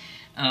centuries.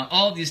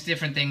 All these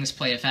different things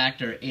play a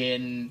factor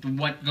in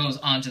what goes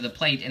onto the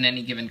plate in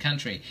any given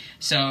country.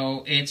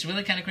 So it's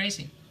really kind of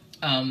crazy.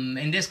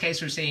 In this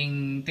case, we're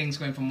seeing things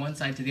going from one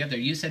side to the other.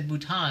 You said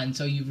Bhutan,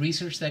 so you've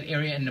researched that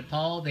area in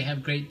Nepal. They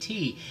have great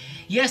tea.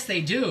 Yes,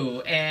 they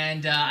do.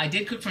 And I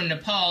did cook from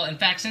Nepal. In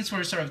fact, since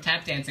we're sort of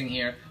tap dancing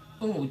here,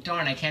 oh,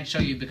 darn, I can't show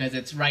you because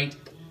it's right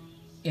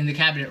in the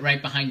cabinet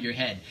right behind your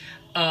head.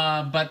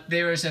 But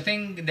there is a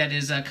thing that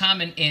is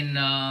common in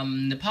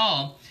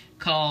Nepal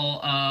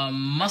called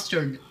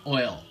mustard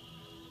oil.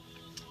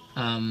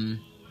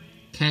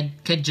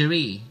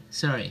 Kedgeree,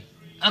 sorry.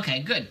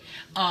 Okay, good.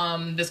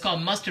 That's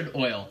called mustard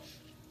oil.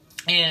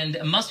 And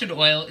mustard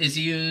oil is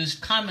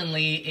used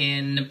commonly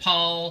in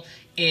Nepal,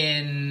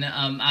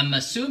 I'm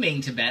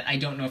assuming Tibet, I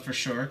don't know for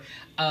sure,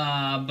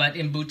 but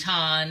in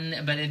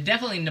Bhutan, but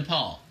definitely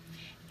Nepal,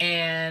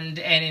 and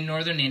in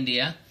northern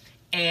India.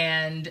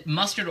 And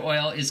mustard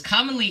oil is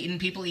commonly eaten,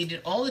 people eat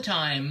it all the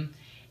time,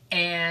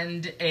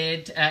 And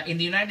it in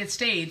the United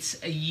States,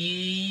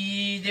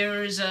 you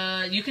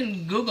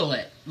can Google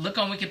it. Look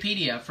on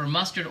Wikipedia for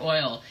mustard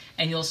oil,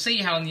 and you'll see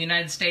how in the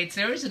United States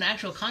there is an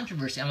actual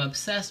controversy. I'm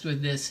obsessed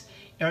with this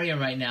area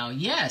right now.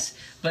 Yes,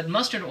 but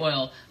mustard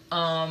oil.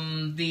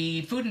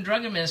 The Food and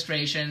Drug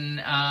Administration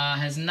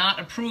has not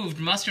approved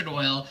mustard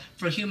oil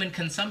for human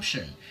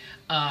consumption.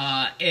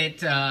 They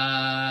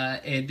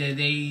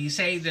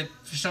say that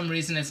for some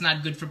reason it's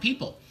not good for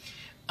people.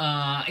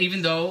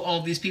 Even though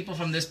all these people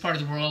from this part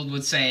of the world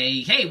would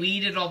say, hey, we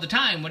eat it all the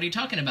time, what are you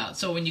talking about?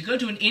 So when you go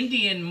to an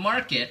Indian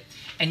market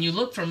and you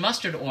look for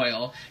mustard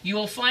oil, you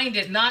will find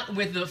it not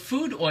with the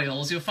food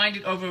oils, you'll find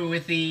it over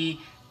with the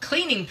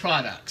cleaning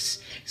products,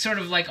 sort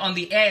of like on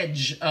the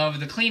edge of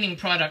the cleaning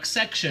products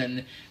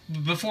section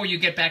before you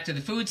get back to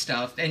the food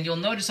stuff. And you'll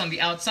notice on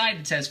the outside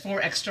it says for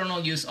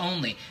external use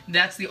only.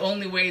 That's the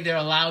only way they're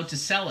allowed to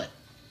sell it.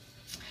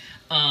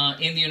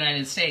 In the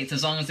United States,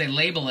 as long as they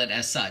label it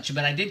as such.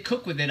 But I did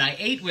cook with it. I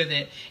ate with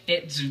it.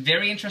 It's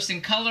very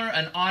interesting color,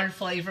 an odd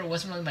flavor. It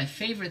wasn't really my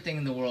favorite thing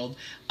in the world,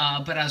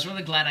 but I was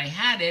really glad I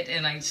had it,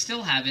 and I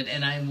still have it,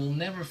 and I will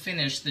never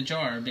finish the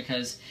jar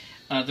because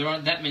there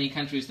aren't that many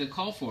countries that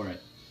call for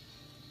it.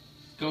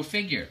 Go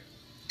figure.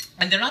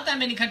 And there are not that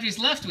many countries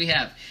left we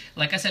have.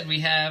 Like I said,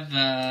 we have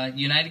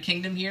United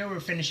Kingdom here. We're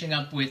finishing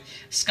up with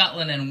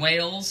Scotland and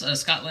Wales.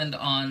 Scotland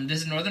on, this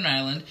is Northern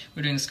Ireland.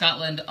 We're doing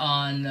Scotland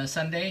on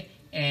Sunday.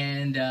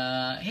 And,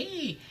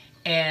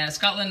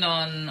 Scotland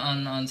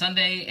on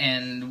Sunday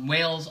and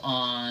Wales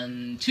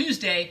on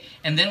Tuesday.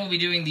 And then we'll be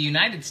doing the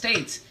United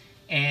States.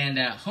 And,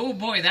 oh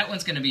boy, that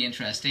one's going to be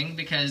interesting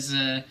because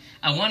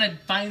I want to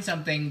find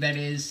something that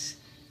is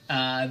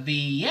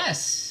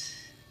yes.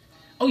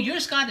 Oh, you're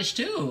Scottish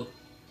too.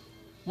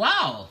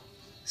 Wow.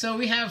 So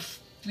we have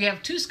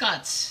two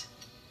Scots.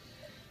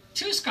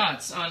 Two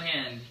Scots on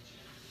hand.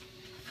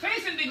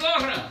 Faith and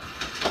Bigorra.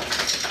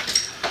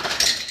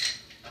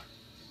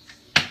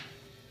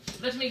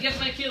 Let me get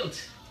my kilt.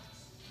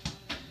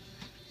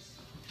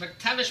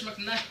 McTavish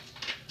McNutt.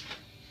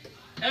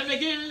 And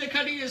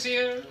McGillicuddy is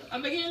here.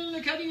 And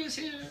McGillicuddy is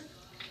here.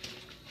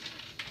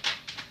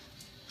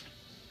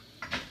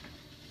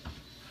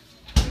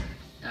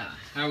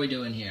 How are we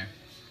doing here?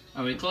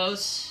 Are we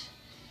close?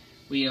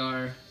 We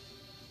are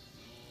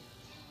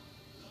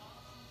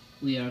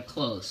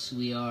close.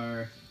 We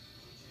are...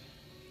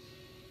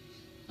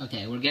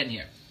 Okay, we're getting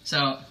here.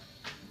 So...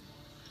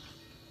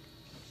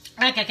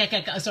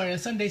 Sorry,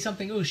 Sunday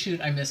something. Oh,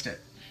 shoot, I missed it.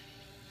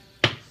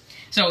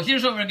 So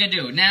here's what we're going to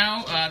do.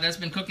 Now, that's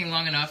been cooking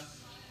long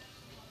enough.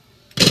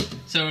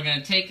 So we're going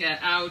to take that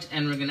out,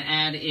 and we're going to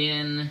add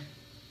in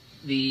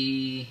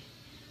the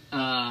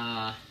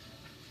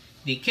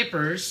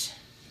kippers.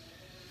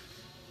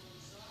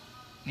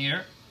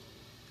 Here.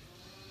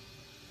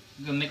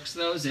 I'm going to mix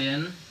those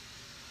in.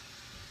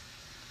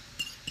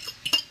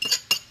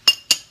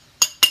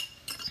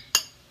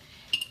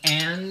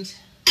 And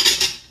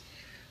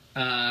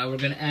we're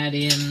going to add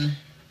in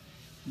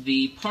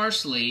the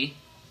parsley,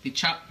 the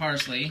chopped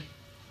parsley.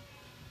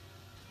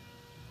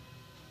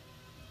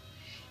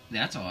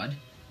 That's odd,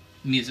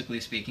 musically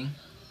speaking.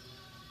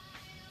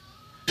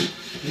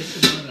 This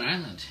is Northern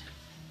Ireland.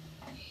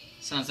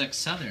 Sounds like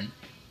Southern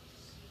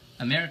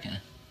American.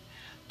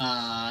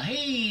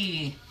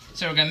 Hey!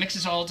 So we're going to mix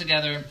this all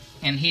together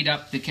and heat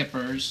up the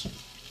kippers.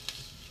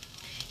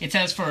 It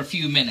says for a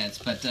few minutes,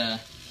 but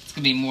it's going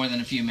to be more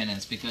than a few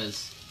minutes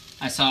because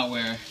I saw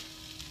where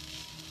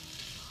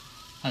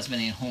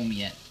husband ain't home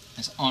yet.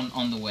 It's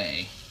on the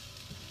way.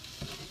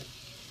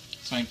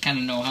 So I kind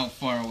of know how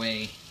far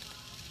away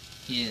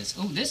he is.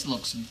 Oh, this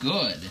looks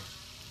good.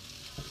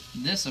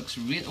 This looks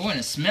real. Oh, and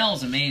it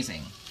smells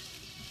amazing.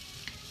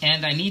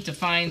 And I need to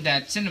find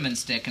that cinnamon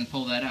stick and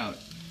pull that out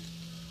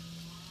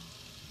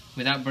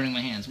without burning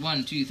my hands.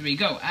 1, 2, 3,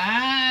 go.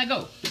 Ah,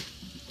 go.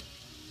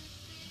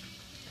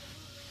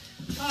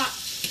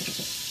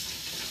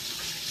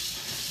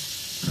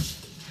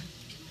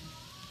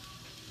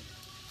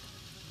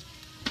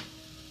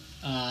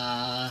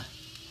 Ah.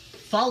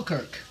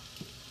 Falkirk.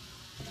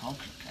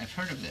 Falkirk. I've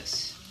heard of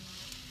this.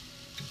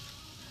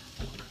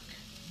 Falkirk.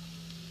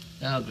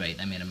 Oh,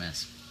 great. I made a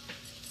mess.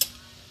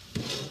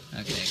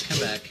 Okay, come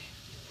back.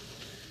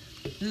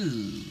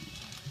 Ooh,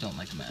 don't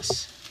like a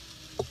mess.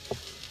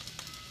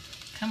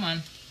 Come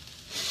on.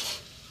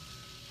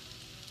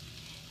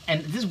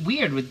 And this is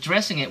weird with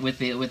dressing it with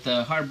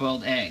the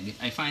hard-boiled egg.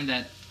 I find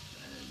that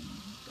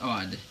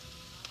odd.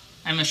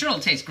 I'm sure it'll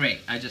taste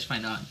great. I just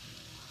find it odd.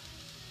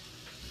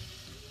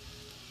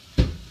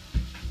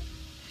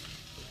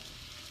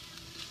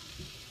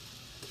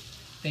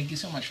 Thank you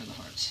so much for the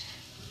hearts.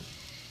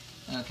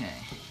 Okay.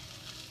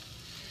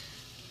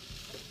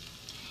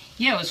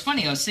 Yeah, it was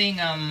funny. I was seeing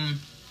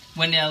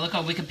when I look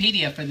on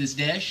Wikipedia for this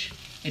dish,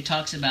 it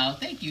talks about,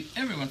 thank you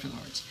everyone for the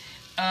hearts.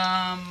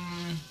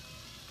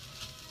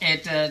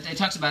 It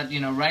talks about, you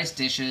know, rice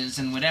dishes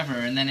and whatever,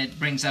 and then it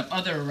brings up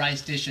other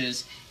rice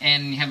dishes,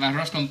 and you have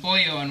arroz con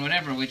pollo and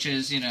whatever, which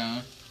is, you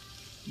know,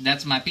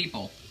 that's my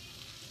people.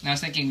 And I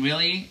was thinking,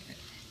 really?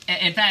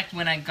 In fact,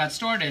 when I got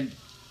started,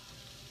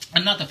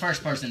 I'm not the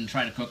first person to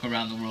try to cook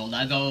around the world,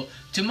 although,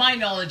 to my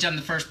knowledge, I'm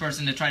the first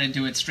person to try to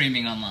do it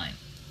streaming online.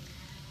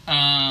 But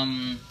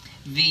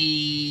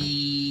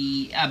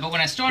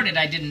when I started,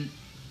 I didn't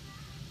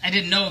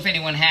know if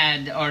anyone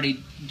had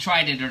already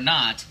tried it or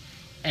not.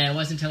 And it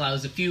wasn't until I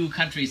was a few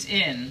countries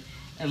in,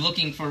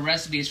 looking for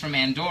recipes from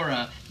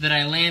Andorra, that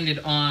I landed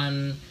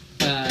on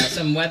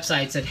some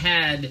websites that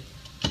had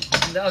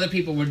the other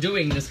people were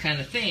doing this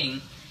kind of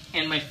thing.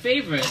 And my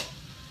favorite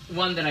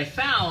one that I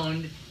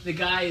found, the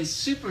guy is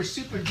super,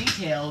 super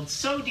detailed,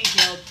 so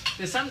detailed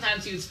that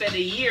sometimes he would spend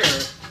a year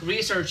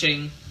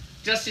researching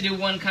just to do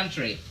one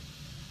country,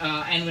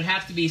 and would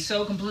have to be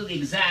so completely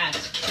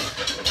exact,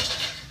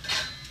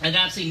 and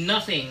absolutely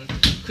nothing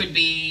could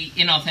be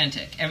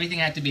inauthentic. Everything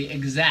had to be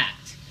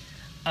exact.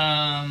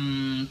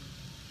 And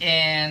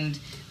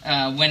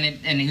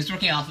he was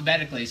working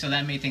alphabetically, so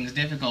that made things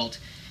difficult.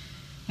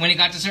 When he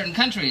got to certain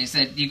countries,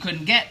 that you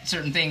couldn't get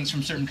certain things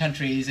from certain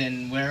countries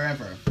and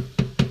wherever.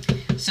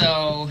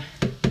 So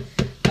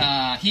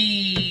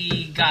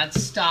he kind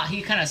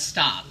of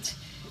stopped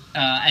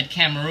at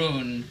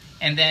Cameroon,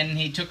 and then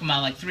he took him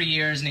out like 3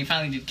 years, and he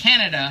finally did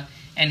Canada,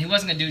 and he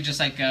wasn't going to do just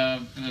like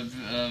a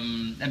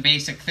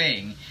basic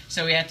thing.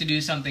 So he had to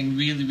do something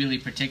really, really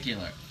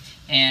particular.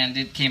 And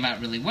it came out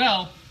really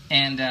well,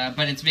 and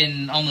but it's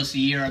been almost a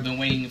year I've been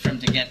waiting for him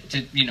to get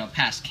to,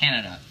 past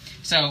Canada.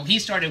 So he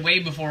started way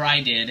before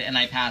I did, and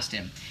I passed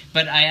him.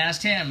 But I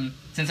asked him,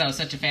 since I was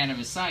such a fan of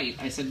his site,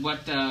 I said, do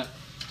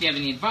you have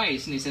any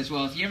advice? And he says,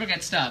 well, if you ever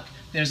get stuck,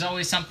 there's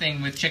always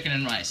something with chicken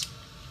and rice.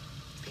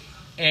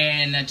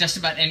 And just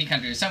about any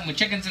country. There's something with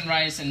chickens and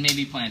rice and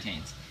maybe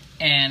plantains.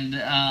 And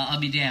I'll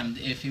be damned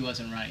if he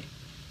wasn't right.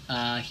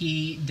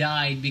 He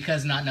died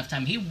because not enough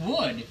time. He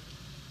would.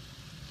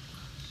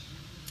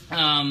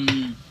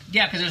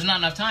 Yeah, because there's not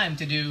enough time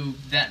to do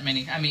that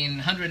many. I mean,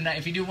 100.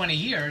 If you do one a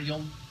year,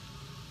 you'll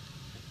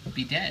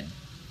be dead.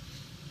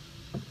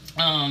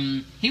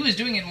 He was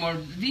doing it more,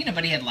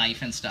 but he had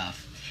life and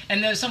stuff.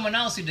 And there's someone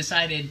else who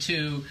decided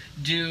to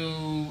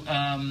do,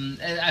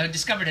 I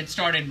discovered it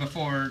started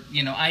before,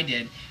 I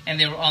did, and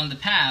they were on the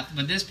path,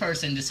 but this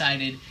person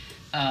decided,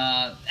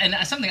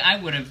 and something I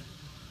would have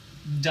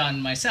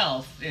done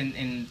myself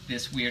in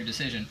this weird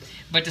decision,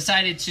 but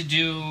decided to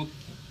do,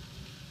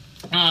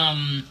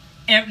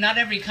 not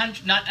every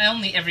country, not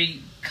only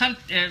every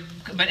country,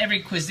 but every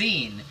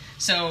cuisine.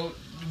 So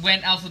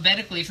went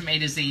alphabetically from A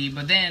to Z,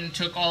 but then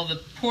took all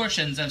the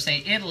portions of,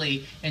 say,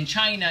 Italy and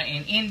China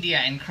and India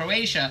and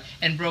Croatia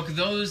and broke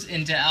those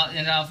into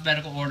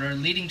alphabetical order,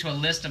 leading to a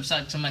list of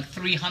some like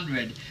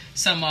 300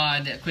 some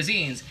odd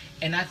cuisines.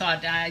 And I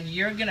thought,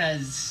 you're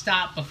gonna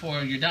stop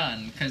before you're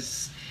done,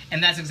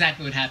 and that's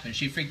exactly what happened.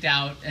 She freaked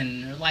out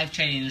and her life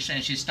changed,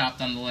 and she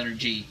stopped on the letter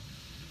G.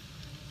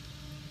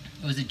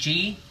 Was it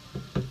G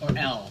or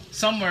L?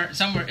 Somewhere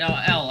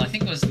L. I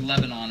think it was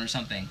Lebanon or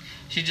something.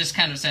 She just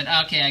kind of said,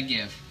 okay, I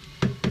give.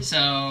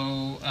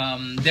 So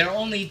there are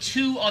only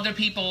 2 other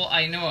people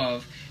I know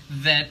of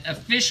that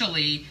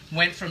officially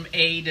went from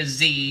A to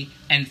Z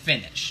and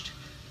finished.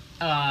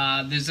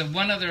 There's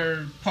one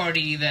other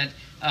party that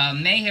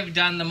may have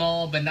done them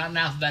all, but not in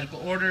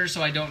alphabetical order,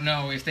 so I don't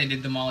know if they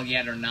did them all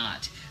yet or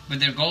not. But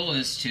their goal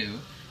is to.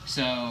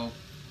 So,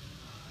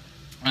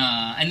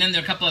 and then there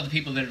are a couple other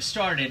people that have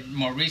started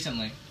more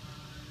recently.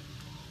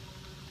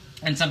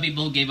 And some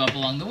people gave up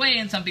along the way,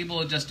 and some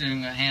people are just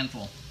doing a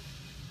handful.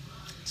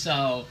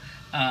 So,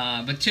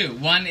 but 2.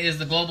 One is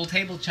the Global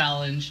Table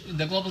Challenge,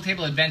 the Global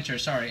Table Adventure,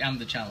 sorry, I'm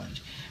the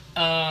challenge.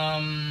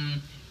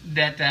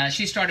 That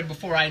she started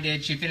before I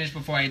did, she finished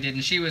before I did,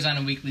 and she was on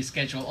a weekly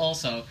schedule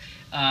also.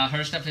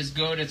 Her stuff is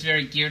good, it's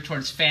very geared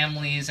towards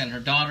families and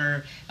her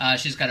daughter.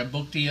 She's got a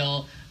book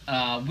deal.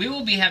 We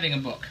will be having a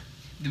book.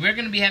 We're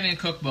going to be having a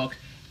cookbook,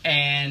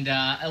 and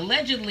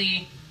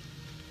allegedly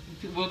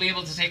we'll be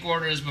able to take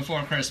orders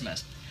before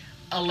Christmas.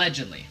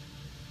 Allegedly.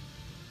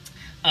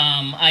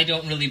 I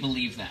don't really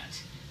believe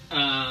that.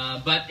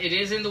 But it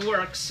is in the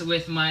works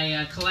with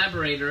my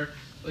collaborator.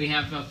 We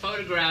have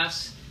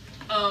photographs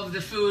of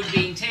the food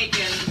being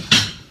taken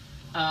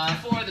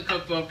for the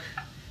cookbook.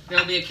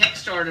 There'll be a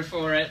Kickstarter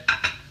for it.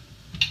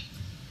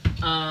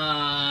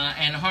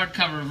 And a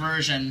hardcover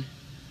version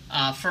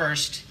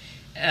first.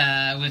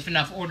 If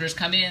enough orders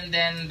come in,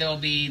 then there'll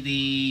be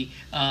the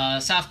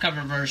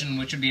softcover version,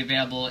 which will be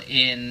available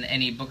in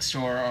any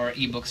bookstore or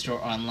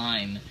e-bookstore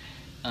online.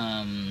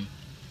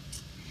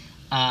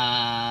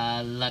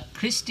 La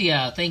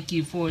Cristia, thank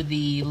you for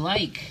the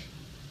like.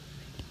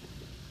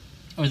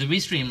 Or the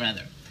restream,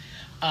 rather.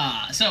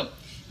 So,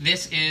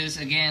 this is,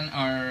 again,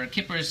 our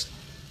Kipper's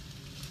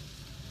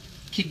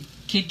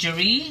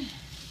Kedgeree.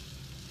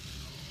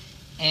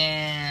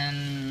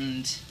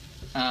 And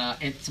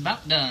it's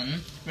about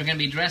done. We're going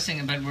to be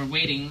dressing, but we're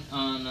waiting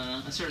on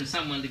a certain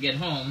someone to get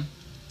home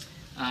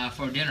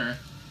for dinner.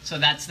 So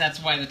that's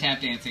why the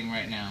tap dancing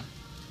right now.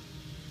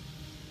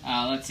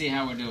 Let's see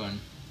how we're doing.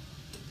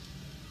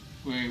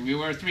 We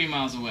were 3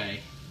 miles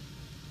away.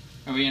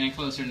 Are we any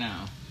closer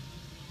now?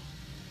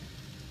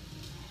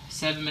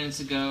 7 minutes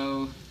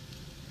ago.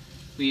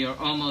 We are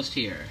almost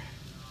here.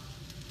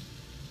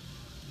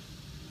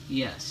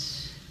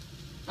 Yes.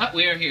 Oh,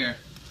 we are here.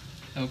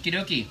 Okie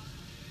dokie.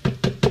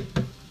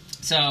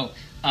 So,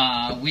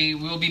 we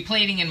will be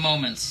plating in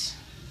moments.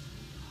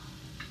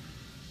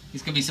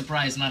 He's going to be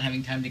surprised not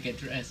having time to get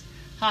dressed.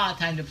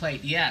 Time to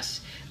plate,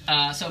 yes.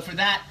 So for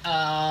that,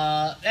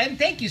 and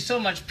thank you so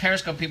much,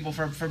 Periscope people,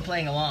 for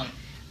playing along.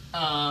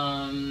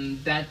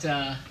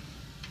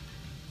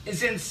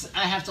 Since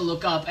I have to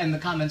look up and the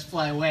comments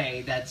fly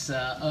away,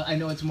 I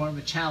know it's more of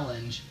a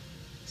challenge.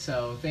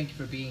 So thank you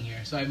for being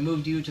here. So I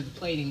moved you to the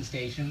plating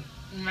station.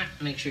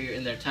 Make sure you're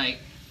in there tight.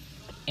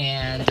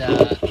 And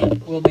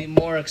will be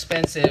more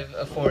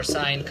expensive for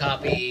signed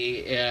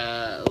copy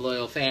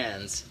loyal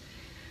fans.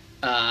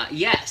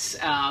 Yes,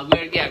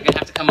 we're gonna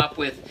have to come up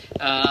with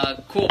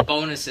cool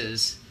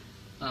bonuses.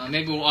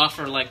 Maybe we'll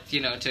offer, like,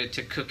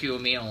 to cook you a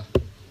meal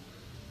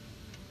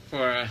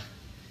for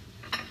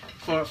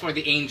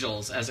the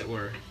angels, as it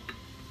were.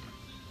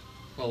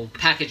 We'll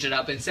package it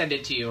up and send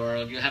it to you, or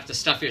you'll have to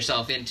stuff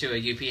yourself into a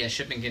UPS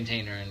shipping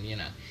container and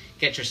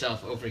get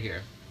yourself over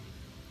here.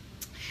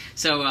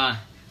 So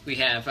we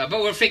have, but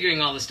we're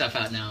figuring all this stuff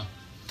out now.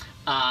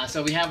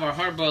 So we have our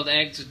hard-boiled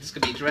eggs, which is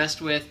going to be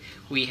dressed with.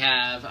 We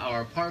have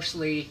our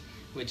parsley,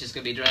 which is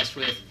going to be dressed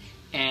with.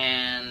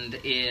 And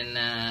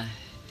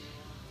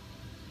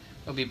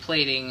we'll be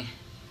plating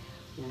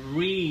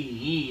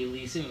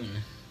really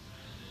soon.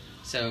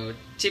 So,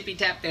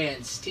 tippy-tap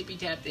dance,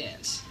 tippy-tap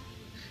dance.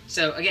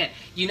 So, again,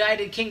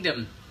 United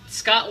Kingdom.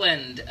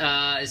 Scotland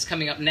is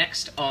coming up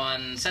next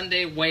on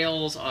Sunday,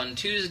 Wales on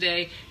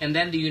Tuesday, and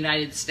then the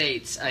United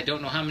States. I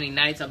don't know how many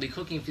nights I'll be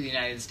cooking for the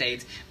United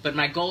States, but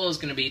my goal is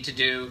going to be to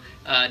do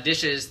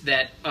dishes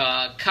that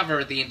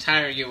cover the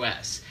entire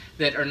U.S.,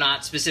 that are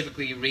not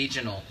specifically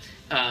regional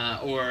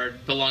or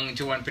belonging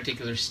to one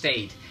particular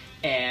state.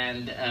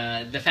 And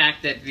the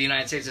fact that the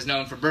United States is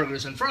known for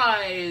burgers and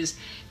fries,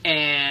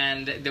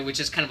 and which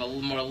is kind of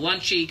a more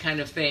lunchy kind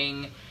of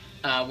thing,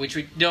 which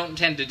we don't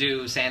tend to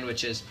do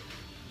sandwiches.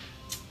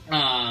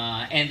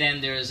 And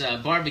then there's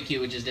barbecue,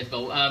 which is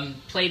difficult.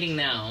 Plating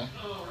now.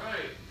 All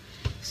right.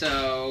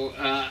 So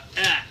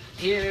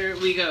here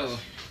we go.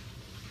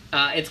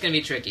 It's gonna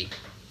be tricky,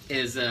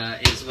 is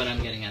what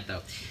I'm getting at,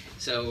 though.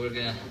 So we're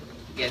gonna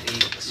get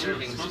a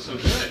serving. It smells so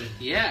good.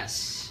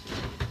 Yes.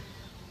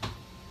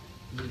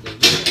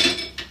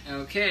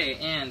 Okay,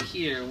 and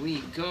here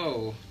we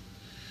go.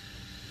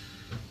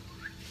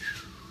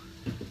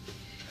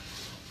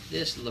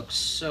 This looks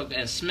so good.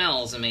 It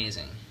smells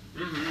amazing.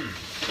 Mm-hmm.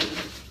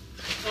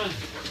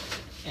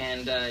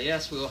 And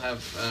yes, we'll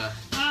have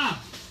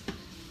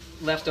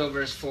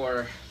leftovers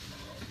for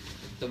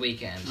the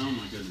weekend. Oh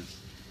my goodness.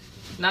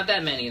 Not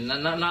that many.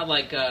 Not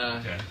like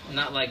Okay.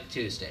 not like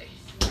Tuesday.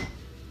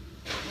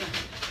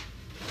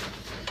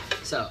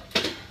 So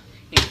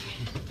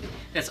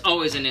that's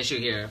always an issue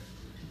here.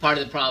 Part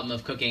of the problem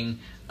of cooking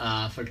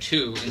for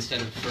two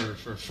instead of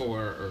for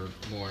four or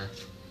more.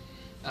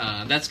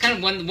 That's kind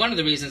of one of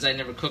the reasons I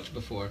never cooked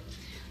before.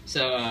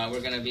 So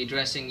we're going to be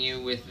dressing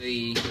you with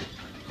the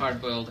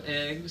hard-boiled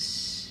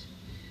eggs.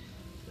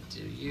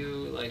 Do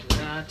you like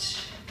that?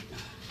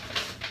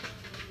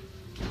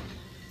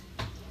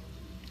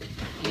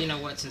 You know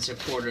what? Since they're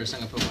quarters,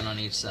 I'm going to put one on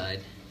each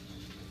side.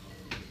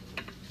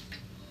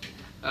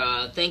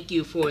 Thank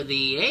you for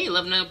the, hey,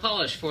 Love Nail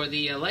Polish, for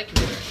the like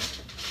meter.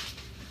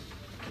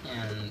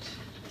 And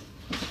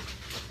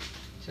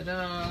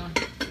ta-da!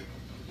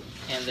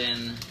 And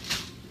then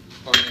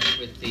garnish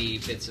with the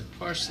bits of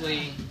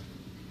parsley.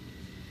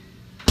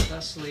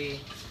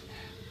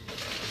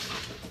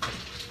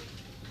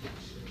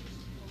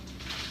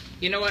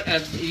 You know what?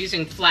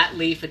 Using flat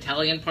leaf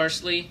Italian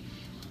parsley,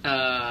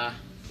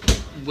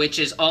 which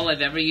is all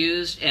I've ever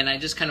used, and I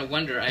just kind of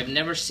wonder. I've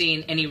never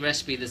seen any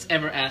recipe that's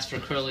ever asked for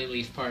curly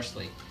leaf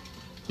parsley.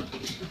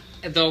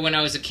 Though when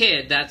I was a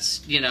kid,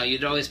 that's,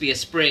 you'd always be a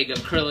sprig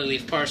of curly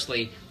leaf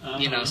parsley,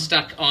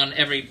 stuck on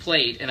every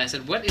plate, and I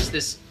said, "What is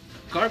this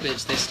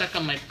garbage they stuck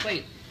on my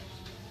plate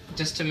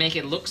just to make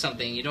it look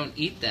something? You don't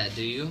eat that,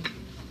 do you?"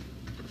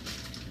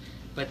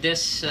 But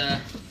this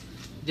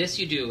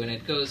you do, and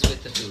it goes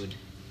with the food.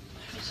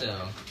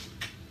 So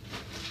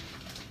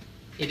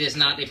it is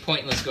not a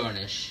pointless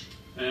garnish.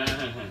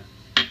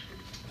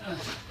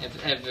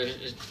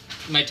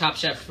 My Top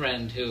Chef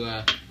friend, who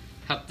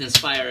helped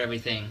inspire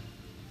everything,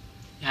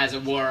 has a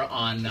war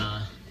on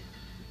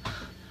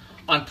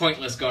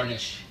pointless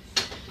garnish.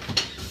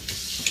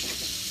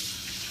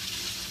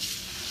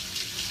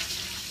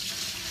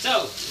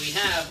 So we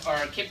have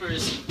our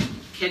Kipper's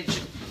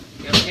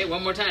okay,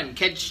 one more time.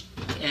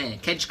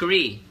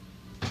 Kedgeree.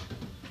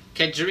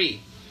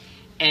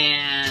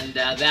 And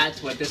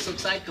that's what this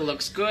looks like. It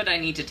looks good. I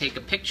need to take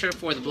a picture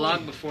for the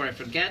blog before I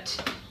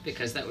forget,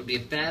 because that would be a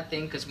bad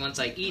thing, because once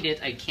I eat it,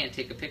 I can't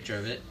take a picture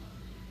of it.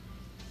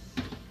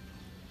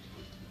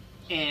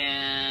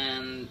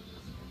 And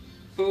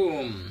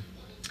boom.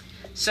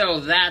 So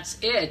that's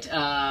it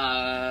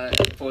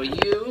for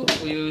you.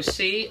 You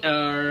see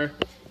our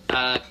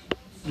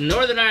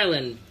Northern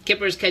Ireland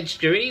Kipper's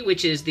Kedgeree,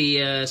 which is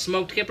the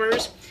smoked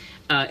kippers.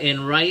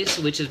 in rice,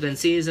 which has been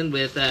seasoned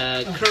with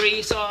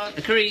curry sauce,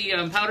 curry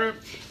powder,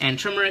 and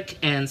turmeric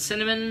and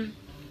cinnamon.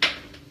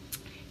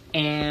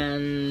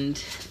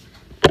 And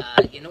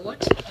you know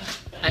what?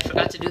 I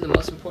forgot to do the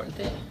most important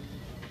thing.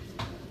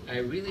 I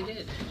really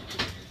did.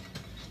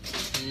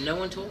 No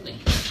one told me.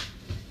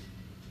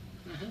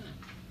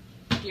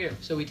 Here,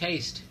 so we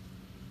taste.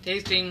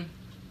 Tasting.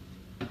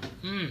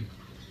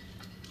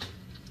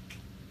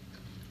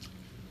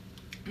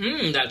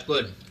 That's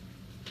good.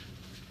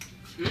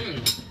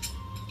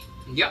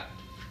 Yep.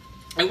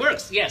 It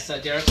works. Yes,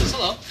 Derek says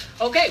hello.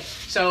 Okay,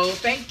 so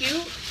thank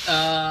you.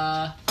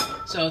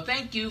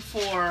 Thank you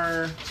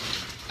for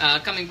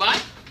coming by.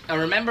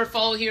 Remember,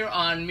 follow here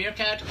on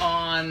Meerkat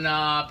on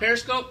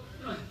Periscope.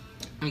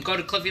 Go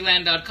to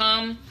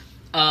cliffyland.com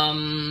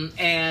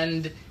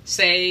and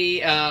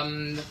say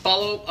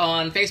follow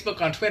on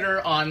Facebook, on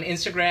Twitter, on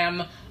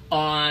Instagram,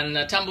 on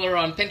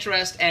Tumblr, on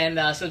Pinterest,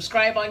 and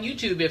subscribe on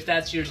YouTube if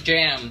that's your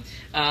jam.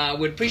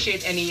 Would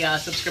appreciate any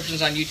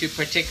subscriptions on YouTube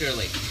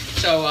particularly.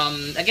 So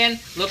again,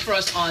 look for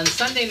us on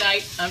Sunday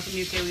night. I'm from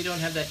UK. We don't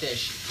have that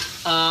dish.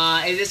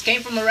 This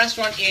came from a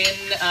restaurant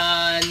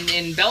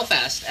in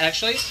Belfast,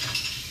 actually.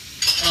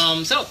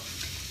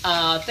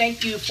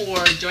 Thank you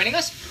for joining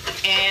us,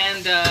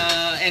 and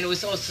it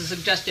was also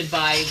suggested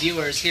by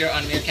viewers here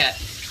on Meerkat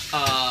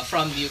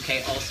from the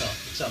UK also.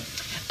 So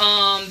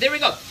there we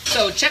go.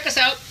 So check us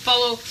out,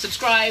 follow,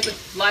 subscribe,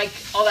 like,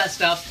 all that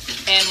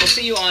stuff, and we'll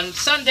see you on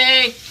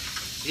Sunday,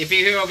 if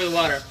you're here over the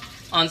water,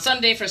 on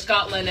Sunday for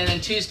Scotland, and then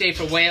Tuesday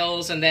for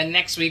Wales, and then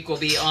next week we'll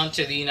be on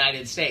to the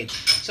United States.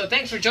 So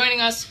thanks for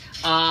joining us.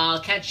 I'll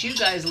catch you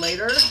guys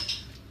later,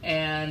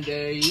 and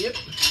yep,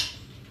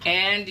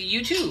 and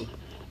you too.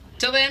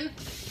 Till then,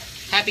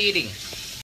 happy eating.